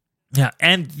 Yeah,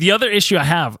 and the other issue I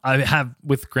have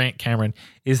with Grant Cameron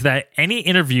is that any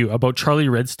interview about Charlie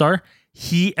Red Star,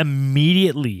 he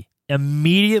immediately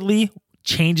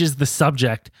changes the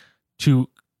subject to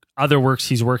other works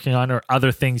he's working on or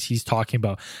other things he's talking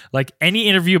about. Like any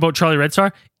interview about Charlie Red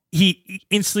Star, he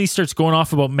instantly starts going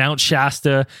off about Mount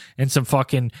Shasta and some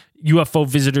fucking UFO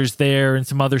visitors there and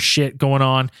some other shit going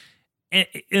on. And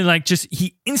like just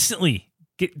he instantly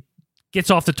gets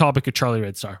off the topic of Charlie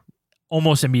Red Star.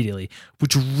 Almost immediately,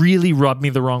 which really rubbed me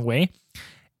the wrong way.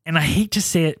 And I hate to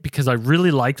say it because I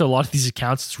really liked a lot of these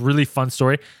accounts. It's a really fun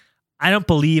story. I don't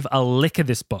believe a lick of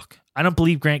this book. I don't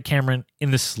believe Grant Cameron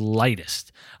in the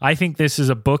slightest. I think this is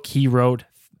a book he wrote.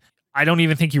 I don't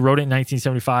even think he wrote it in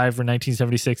 1975 or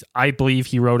 1976. I believe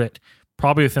he wrote it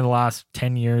probably within the last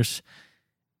 10 years.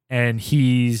 And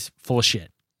he's full of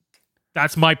shit.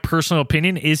 That's my personal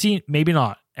opinion. Is he? Maybe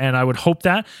not. And I would hope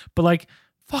that. But like,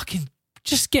 fucking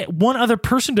just get one other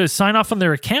person to sign off on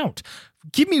their account.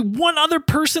 Give me one other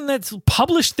person that's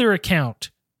published their account.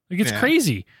 Like it's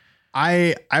crazy.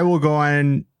 I will go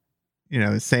on,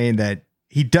 saying that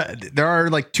he does. There are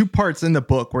like 2 parts in the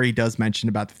book where he does mention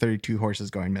about the 32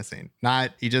 horses going missing.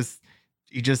 He just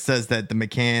says that the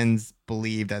McCanns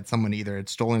believe that someone either had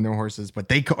stolen their horses, but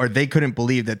they couldn't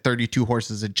believe that 32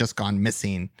 horses had just gone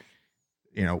missing,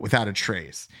 without a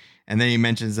trace. And then he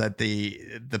mentions that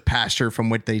the pasture from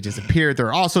which they disappeared, there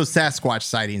are also Sasquatch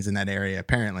sightings in that area,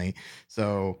 apparently.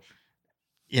 So,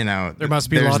 there must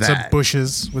be lots of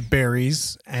bushes with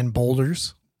berries and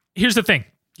boulders. Here's the thing.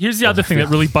 Here's the other thing that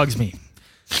really bugs me.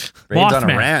 Brain's on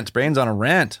Mothman. a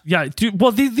rant. Yeah, dude,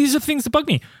 well, these are things that bug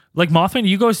me. Like Mothman,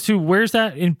 you goes to, where's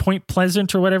that, in Point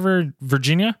Pleasant or whatever,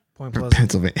 Virginia? Point Pleasant.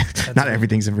 Pennsylvania. Not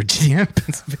everything's in Virginia.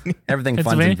 Pennsylvania. Everything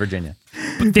fun's in Virginia.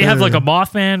 But they have like a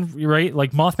Mothman, right?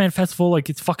 Like Mothman Festival, like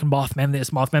it's fucking Mothman this,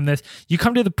 Mothman this. You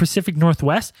come to the Pacific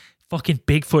Northwest, fucking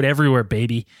Bigfoot everywhere,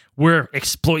 baby. We're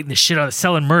exploiting the shit out of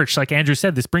selling merch. Like Andrew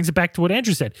said, this brings it back to what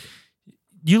Andrew said.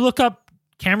 You look up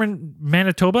Cameron,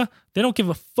 Manitoba, they don't give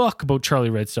a fuck about Charlie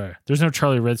Red Star. There's no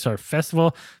Charlie Red Star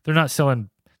festival. They're not selling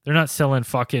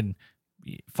fucking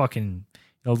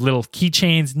little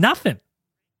keychains, nothing.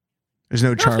 There's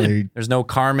no Charlie. There's no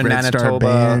Carmen, Red Star Manitoba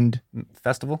band.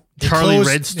 festival. Charlie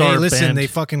Red Star Hey, listen, band. they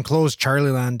fucking closed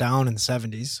Charlie Land down in the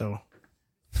 70s, so.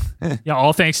 Yeah,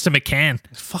 all thanks to McCann.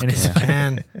 Fuck And his-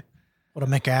 man. What a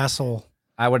McAsshole.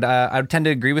 I would tend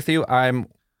to agree with you. I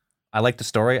like the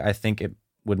story. I think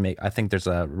there's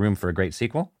a room for a great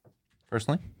sequel,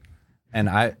 personally. And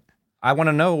I want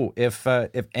to know if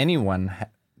anyone,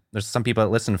 there's some people that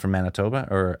listen from Manitoba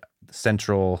or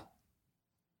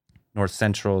north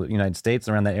central United States,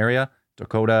 around that area,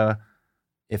 Dakota.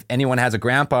 If anyone has a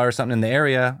grandpa or something in the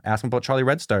area, ask him about Charlie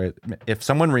Red Star. If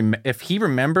someone if you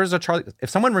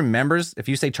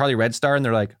say Charlie Red Star and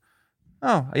they're like,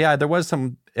 oh yeah, there was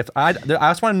some. I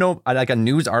just want to know like a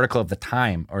news article of the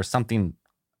time or something.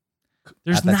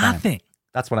 There's nothing. Time.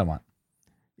 That's what I want.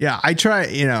 Yeah, I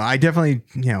definitely,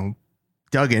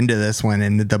 dug into this one,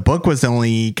 and the book was the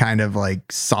only kind of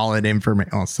like solid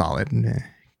information,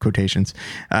 quotations,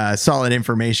 solid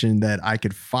information that I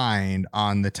could find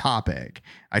on the topic.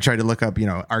 I tried to look up,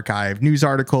 archive news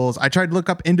articles. I tried to look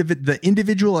up the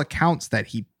individual accounts that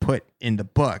he put in the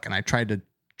book, and I tried to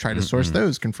source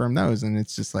those, confirm those, and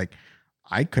it's just like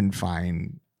I couldn't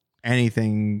find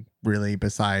anything really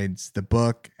besides the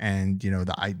book and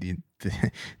the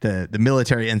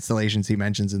military installations he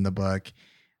mentions in the book.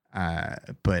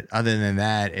 But other than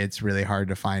that, it's really hard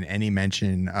to find any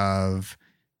mention of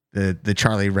the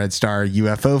Charlie Red Star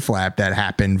UFO flap that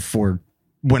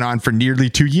went on for nearly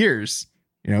 2 years.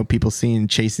 People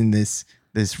chasing this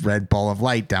red ball of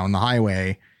light down the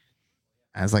highway.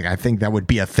 I was like, I think that would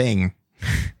be a thing.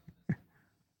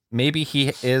 Maybe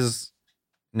he's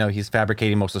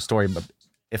fabricating most of the story, but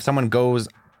if someone goes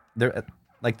there,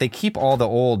 like they keep all the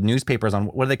old newspapers on,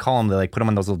 what do they call them? They like put them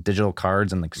on those little digital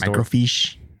cards and like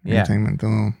microfiche. Yeah.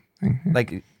 Thing.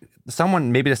 Like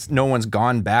someone, maybe no one's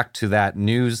gone back to that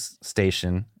news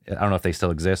station. I don't know if they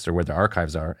still exist or where their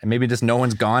archives are. And maybe just no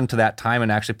one's gone to that time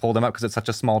and actually pulled them up because it's such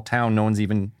a small town. No one's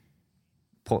even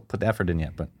put the effort in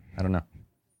yet, but I don't know.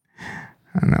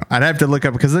 I don't know. I'd have to look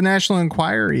up because the National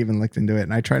Enquirer even looked into it,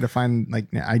 and I try to find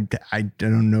I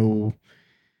don't know.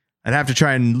 I'd have to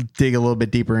try and dig a little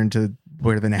bit deeper into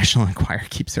where the National Enquirer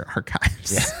keeps their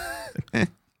archives. Yeah.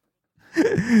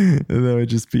 That would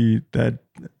just be that.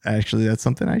 Actually, that's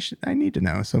something I need to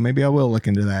know. So maybe I will look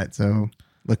into that. So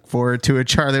look forward to a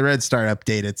Charlie Red Star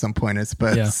update at some point, I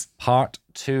suppose. Yeah. Part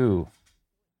 2.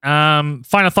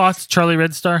 Final thoughts, Charlie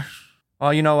Red Star.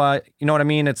 Well, you know what I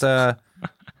mean. It's a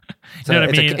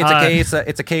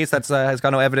case that's has got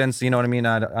no evidence. You know what I mean?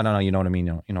 I don't know. You know what I mean?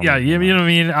 You know. Yeah, you know what I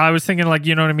mean. I was thinking like,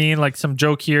 you know what I mean, like some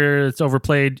joke here. It's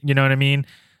overplayed. You know what I mean?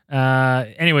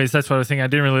 Anyways, that's what I was thinking. I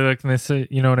didn't really look in this.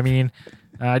 You know what I mean?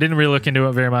 I didn't really look into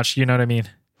it very much. You know what I mean?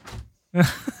 All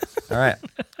right.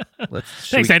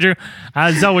 Thanks, Andrew.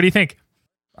 Zoe, what do you think?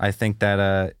 I think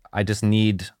that I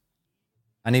need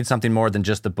something more than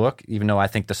just the book. Even though I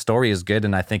think the story is good,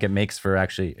 and I think it makes for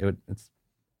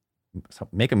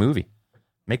make a movie.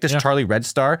 Make this Charlie Red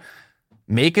Star.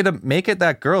 Make it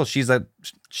that girl. She's the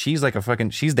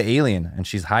alien, and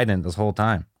she's hiding it this whole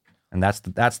time. And that's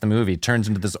the movie. It turns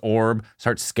into this orb,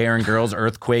 starts scaring girls,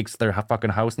 earthquakes, their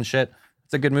fucking house and shit.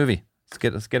 It's a good movie.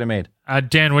 Let's get it made.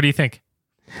 Dan, what do you think?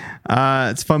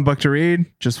 It's a fun book to read.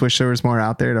 Just wish there was more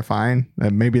out there to find.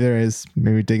 Maybe there is.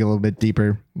 Maybe dig a little bit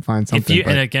deeper, find something.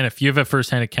 And again, if you have a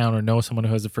first-hand account or know someone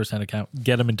who has a first-hand account,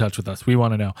 get them in touch with us. We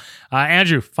want to know.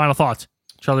 Andrew, final thoughts.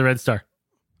 Charlie Red Star.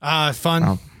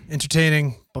 Fun,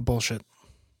 entertaining, but bullshit.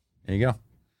 There you go.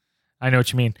 I know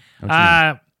what you mean.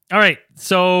 All right.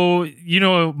 So you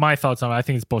know my thoughts on it. I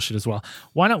think it's bullshit as well.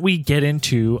 Why don't we get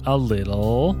into a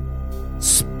little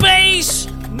Space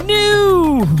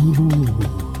News.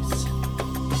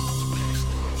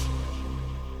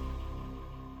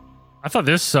 I thought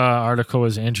this article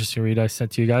was an interesting read I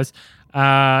sent to you guys.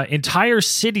 Entire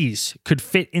cities could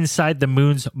fit inside the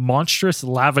moon's monstrous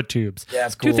lava tubes. Yeah,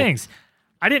 it's Two cool. things.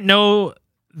 I didn't know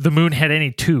the moon had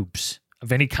any tubes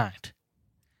of any kind.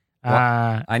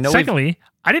 I know. Secondly,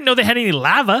 I didn't know they had any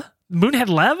lava. The moon had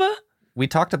lava? We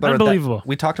talked about Unbelievable.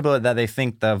 we talked about that they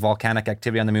think the volcanic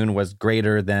activity on the moon was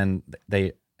greater than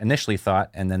they initially thought,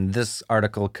 and then this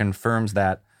article confirms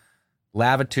that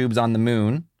lava tubes on the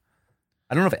moon.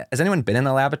 I don't know if has anyone been in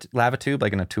a lava tube,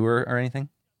 like in a tour or anything.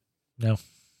 No.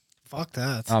 Fuck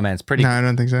that. Oh man, it's pretty. No, I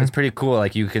don't think so. It's pretty cool.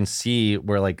 Like you can see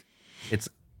where like it's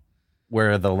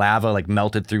where the lava like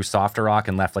melted through softer rock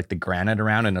and left like the granite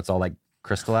around, and it's all like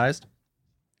crystallized.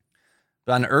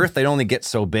 But on Earth, they only get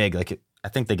so big. Like I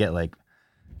think they get like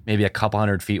maybe a couple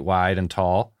 100 feet wide and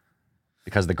tall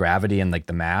because of the gravity and like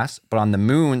the mass. But on the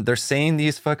moon, they're saying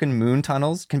these fucking moon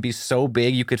tunnels can be so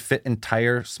big you could fit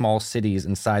entire small cities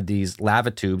inside these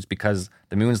lava tubes because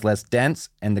the moon's less dense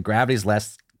and the gravity's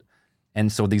less.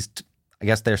 And so these, I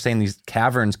guess they're saying these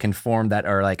caverns can form that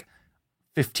are like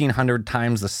 1,500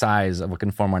 times the size of what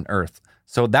can form on Earth.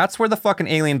 So that's where the fucking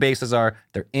alien bases are.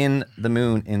 They're in the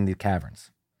moon in the caverns.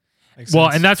 Makes Well,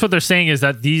 sense. and that's what they're saying is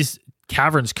that these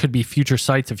caverns could be future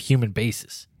sites of human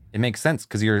bases. It makes sense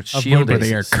because you're moon shield But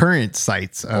they are bases. current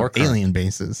sites Or of current. alien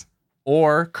bases.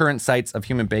 or current sites of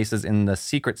human bases in the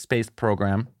secret space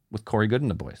program with Corey Good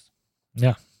and the boys.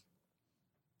 Yeah.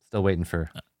 Still waiting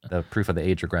for the proof of the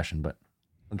age regression, but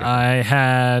we'll get there. I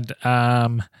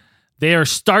had, they are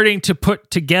starting to put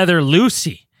together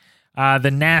Lucy. The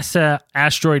NASA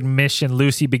asteroid mission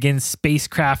Lucy begins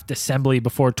spacecraft assembly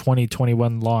before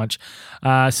 2021 launch.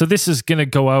 So this is going to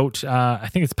go out, I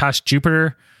think it's past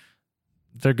Jupiter.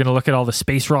 They're going to look at all the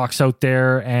space rocks out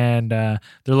there, and they're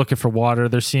looking for water.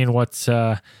 They're seeing what's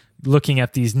looking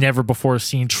at these never before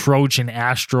seen Trojan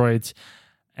asteroids,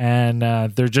 and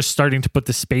they're just starting to put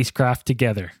the spacecraft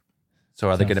together. So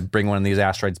are they going to bring one of these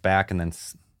asteroids back and then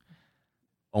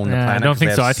own the planet? I don't 'Cause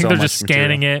think they so. have I think they're much just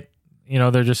scanning material. it. You know,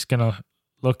 they're just going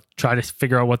to try to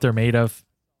figure out what they're made of.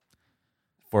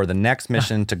 For the next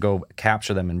mission to go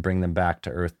capture them and bring them back to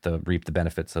Earth to reap the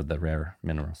benefits of the rare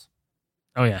minerals.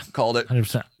 Oh yeah, Called it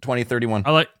 100%. 2031.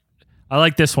 I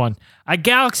like this one. A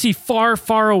galaxy far,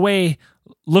 far away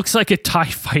looks like a TIE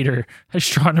fighter.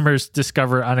 Astronomers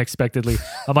discover unexpectedly.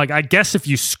 I'm like, I guess if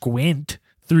you squint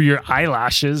through your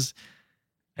eyelashes,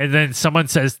 and then someone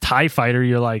says TIE fighter,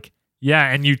 you're like, yeah,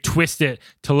 and you twist it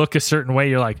to look a certain way.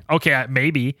 You're like, okay,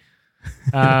 maybe.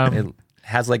 It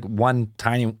has like one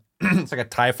tiny, it's like a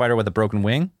TIE fighter with a broken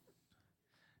wing.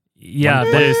 Yeah,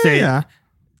 they say Yeah.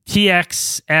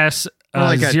 TXS Or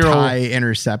like a zero. TIE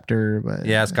interceptor, but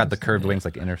Yeah, it's got the curved wings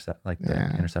like the interceptor.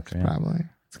 Yeah. Probably.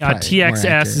 It's probably more TXS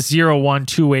accurate.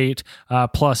 0128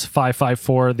 plus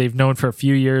 554. They've known for a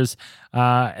few years.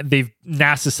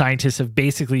 NASA scientists have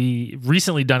basically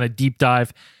recently done a deep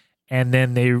dive, and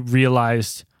then they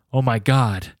realized, oh my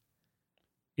God,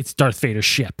 it's Darth Vader's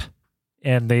ship.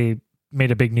 And they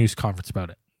made a big news conference about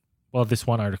it. Well, this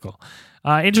one article.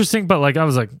 Interesting, but like I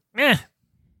was like, I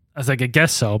was like, I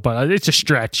guess so, but it's a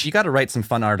stretch. You got to write some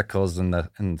fun articles in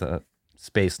the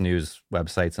space news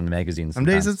websites and magazines. Some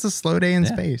days sometimes. it's a slow day in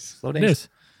Yeah. space. slow It days. is.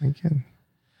 I can.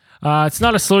 It's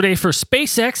not a slow day for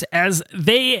SpaceX as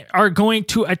they are going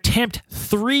to attempt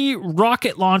 3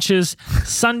 rocket launches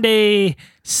Sunday.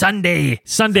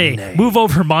 Move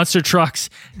over, monster trucks.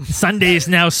 Sunday is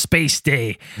now space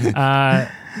day.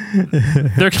 They're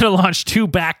going to launch 2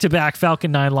 back-to-back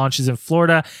Falcon 9 launches in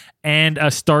Florida and a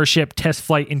Starship test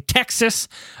flight in Texas.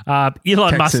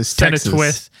 Elon Musk sent Texas. a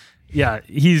twist. Yeah,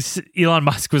 Elon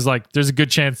Musk was like, there's a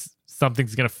good chance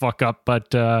something's going to fuck up,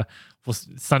 but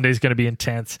Sunday's going to be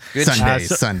intense. Good Sunday, chance.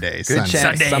 Sunday, Good Sunday. chance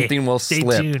Sunday. something will Stay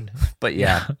slip. tuned. But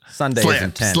yeah, Sunday is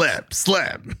intense.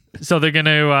 Slip. So they're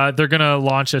gonna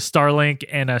launch a Starlink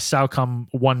and a Salcom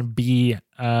 1B.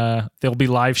 They'll be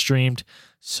live streamed.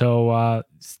 So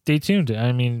stay tuned.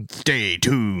 I mean, Stay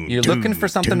tuned. You're looking for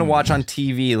something to watch on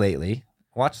TV lately.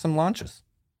 Watch some launches.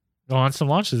 go on some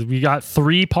launches. We got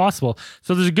 3 possible.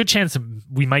 So there's a good chance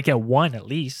we might get 1 at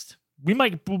least.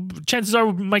 Chances are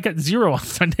we might get 0 on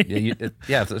Sunday.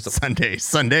 Yeah, there's Sunday.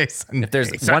 if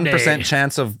there's Sunday. 1%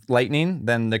 chance of lightning,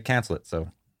 then they cancel it. So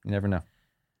you never know.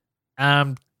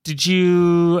 Did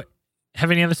you have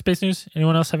any other space news?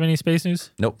 Anyone else have any space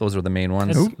news? Nope, those are the main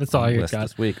ones. That's all on the I list got.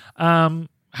 this week.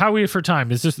 How are we for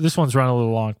time? Is this one's running a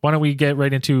little long? Why don't we get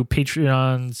right into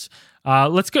Patreons?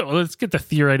 Let's get the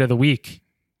theorite of the week.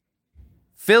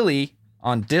 Philly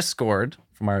on Discord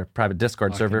from our private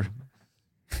Discord server.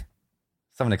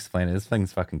 Someone explain it. This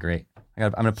thing's fucking great.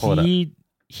 I'm gonna pull it up.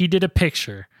 He did a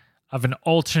picture of an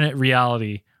alternate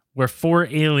reality where 4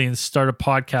 aliens start a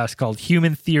podcast called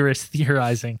Human Theorists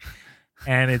Theorizing,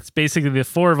 and it's basically the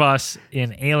 4 of us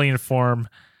in alien form.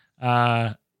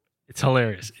 It's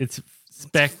hilarious. It's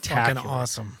spectacular. Fucking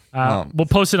awesome. We'll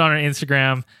post it on our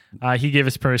Instagram. He gave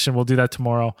us permission. We'll do that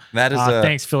tomorrow. That is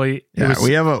thanks, Philly. Yeah,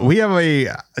 we have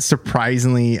a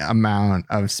surprisingly amount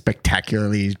of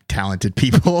spectacularly talented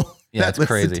people. Yeah, that it's listen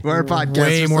crazy. to our podcast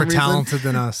Way for more some reason. talented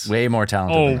than us. way more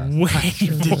talented. Oh, than us. way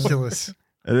more. Ridiculous.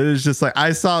 And it was just like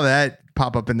I saw that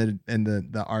pop up in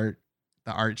the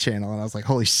art channel, and I was like,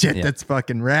 "Holy shit, Yeah. that's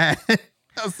fucking rad!" I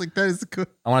was like, "That is cool."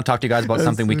 I want to talk to you guys about That's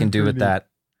something we can do with super that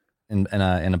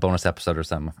in a bonus episode or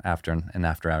something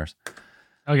after hours.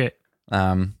 Okay.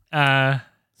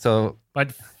 So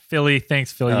But Philly,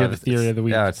 thanks, Philly. You're the theory of the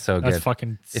week. Yeah, it's so That's good.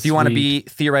 fucking If you want to sweet. be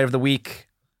Theorite of the Week,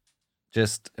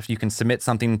 just if you can submit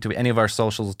something to any of our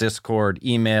socials, Discord,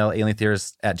 email,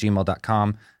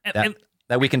 alientheorists@gmail.com, And-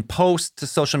 that we can post to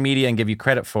social media and give you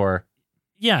credit for.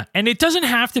 Yeah, and it doesn't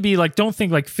have to be like, don't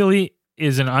think like Philly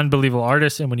is an unbelievable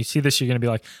artist, and when you see this, you're going to be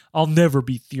like, I'll never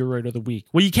be Theorite of the Week.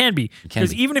 Well, you can be. can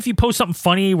Because be. even if you post something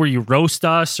funny where you roast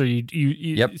us or you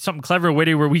Yep. something clever or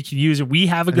witty where we can use it, we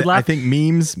have a good I laugh. think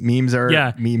memes are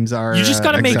Yeah. you just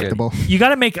gotta make- acceptable. You got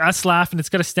to make us laugh, and it's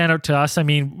got to stand out to us. I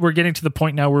mean, we're getting to the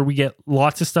point now where we get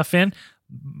lots of stuff in.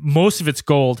 Most of it's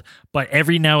gold, but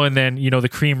every now and then, the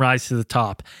cream rises to the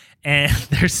top. And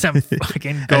there's some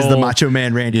fucking gold. As the Macho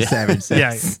Man Randy Savage says.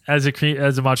 Yeah,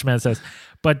 as a Macho Man says.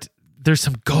 But there's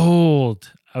some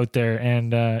gold out there,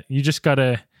 and you just got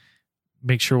to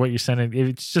make sure what you're sending.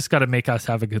 It's just got to make us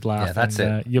have a good laugh. Yeah, that's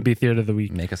and, it. You'll be Theater of the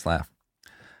Week. Make us laugh.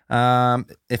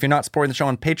 If you're not supporting the show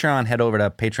on Patreon, head over to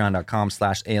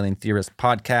patreon.com/Alien Theorist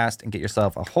Podcast and get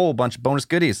yourself a whole bunch of bonus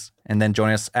goodies. And then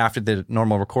join us after the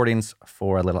normal recordings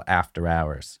for a little after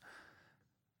hours.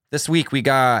 This week we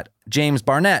got James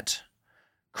Barnett,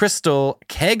 Crystal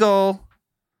Kegel,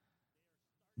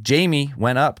 Jamie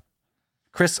went up,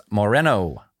 Chris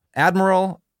Moreno,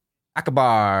 Admiral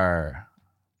Akbar.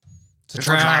 It's a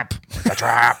trap. It's a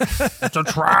trap. It's a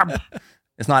trap.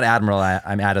 It's not Admiral.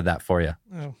 I'm added that for you.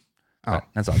 Oh. But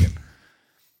that's all good.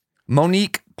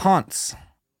 Monique Ponce,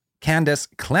 Candace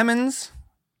Clemens,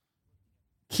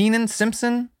 Keenan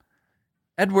Simpson,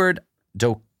 Edward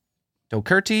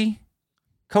Doherty,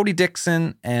 Cody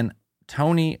Dixon, and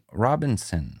Tony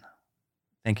Robinson.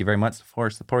 Thank you very much for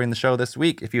supporting the show this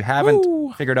week. If you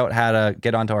haven't figured out how to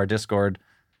get onto our Discord,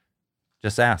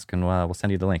 just ask and we'll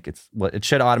send you the link. It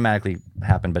should automatically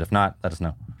happen, but if not, let us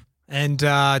know. And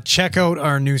check out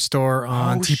our new store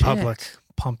on Oh, TeePublic.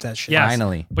 Pump that shit. Yes.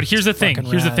 Finally. But here's the thing.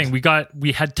 fucking Here's the rad. thing.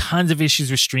 We had tons of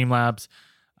issues with Streamlabs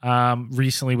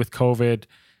recently with COVID.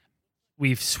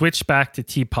 We've switched back to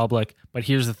TeePublic, but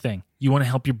here's the thing. You want to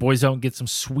help your boys out and get some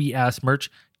sweet ass merch?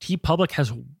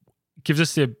 TeePublic gives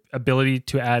us the ability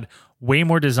to add way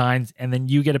more designs, and then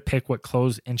you get to pick what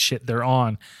clothes and shit they're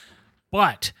on.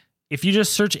 But if you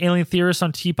just search Alien Theorists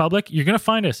on TeePublic, you're going to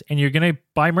find us and you're going to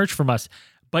buy merch from us.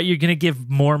 But you're going to give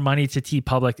more money to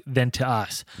TeePublic than to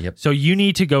us. Yep. So you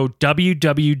need to go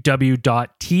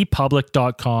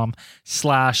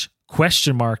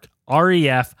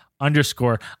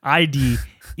www.teepublic.com/ref_ID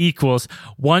equals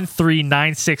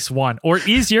 13961. Or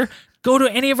easier, go to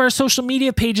any of our social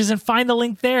media pages and find the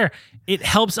link there. It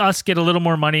helps us get a little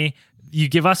more money. You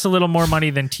give us a little more money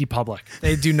than TeePublic.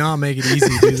 They do not make it easy,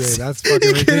 do they? That's fucking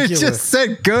You could have ridiculous. just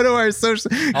said go to our social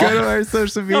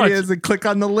No, medias and click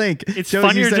on the link. It's Don't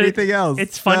funnier use to- anything else.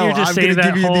 it's funnier to I'm say gonna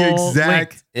that give you the whole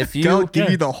exact link. If I'll you give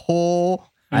you the whole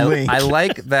link. I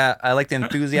like that. I like the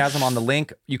enthusiasm on the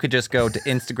link. You could just go to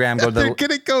Instagram, go to They're the, gonna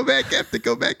have to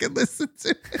go back and listen to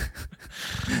it.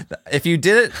 if you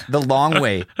did it the long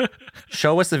way,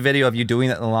 show us a video of you doing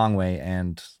it the long way,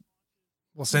 and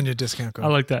We'll send you a discount code. I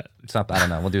like that. something. I don't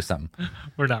know. We'll do something.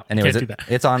 We're not. Anyways, Can't do that.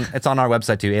 it's on our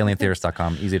website too,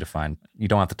 alientheorist.com. Easy to find. You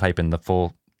don't have to type in the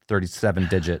full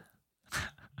 37-digit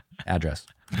address.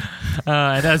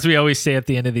 And as we always say at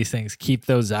the end of these things, keep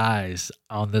those eyes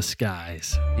on the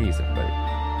skies. Easy, buddy.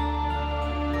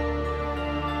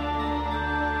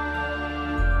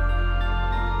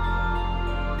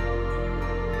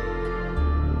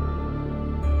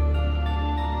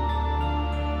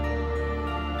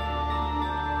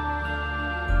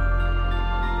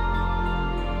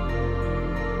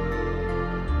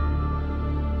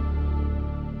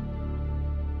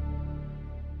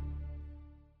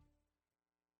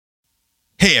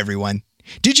 Hey everyone.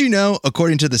 Did you know,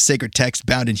 according to the sacred text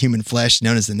bound in human flesh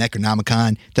known as the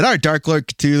Necronomicon, that our Dark Lord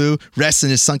Cthulhu rests in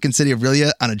his sunken city of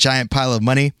Rillia on a giant pile of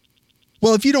money?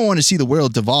 Well, if you don't want to see the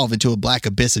world devolve into a black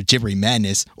abyss of gibbery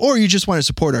madness, or you just want to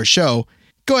support our show,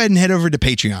 go ahead and head over to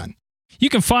Patreon. You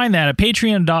can find that at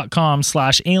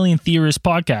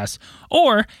patreon.com/alientheoristpodcast,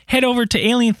 or head over to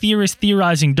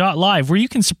alientheoristtheorizing.live, where you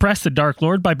can suppress the Dark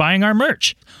Lord by buying our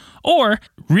merch, or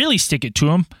really stick it to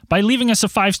him by leaving us a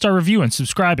 5-star review and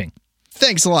subscribing.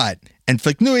 Thanks a lot. And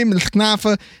Flicknui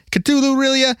Mlknafa, Cthulhu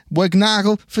Rilia,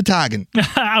 Wagnagel Fatagan.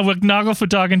 Wagnagel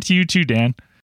Fatagan to you too, Dan.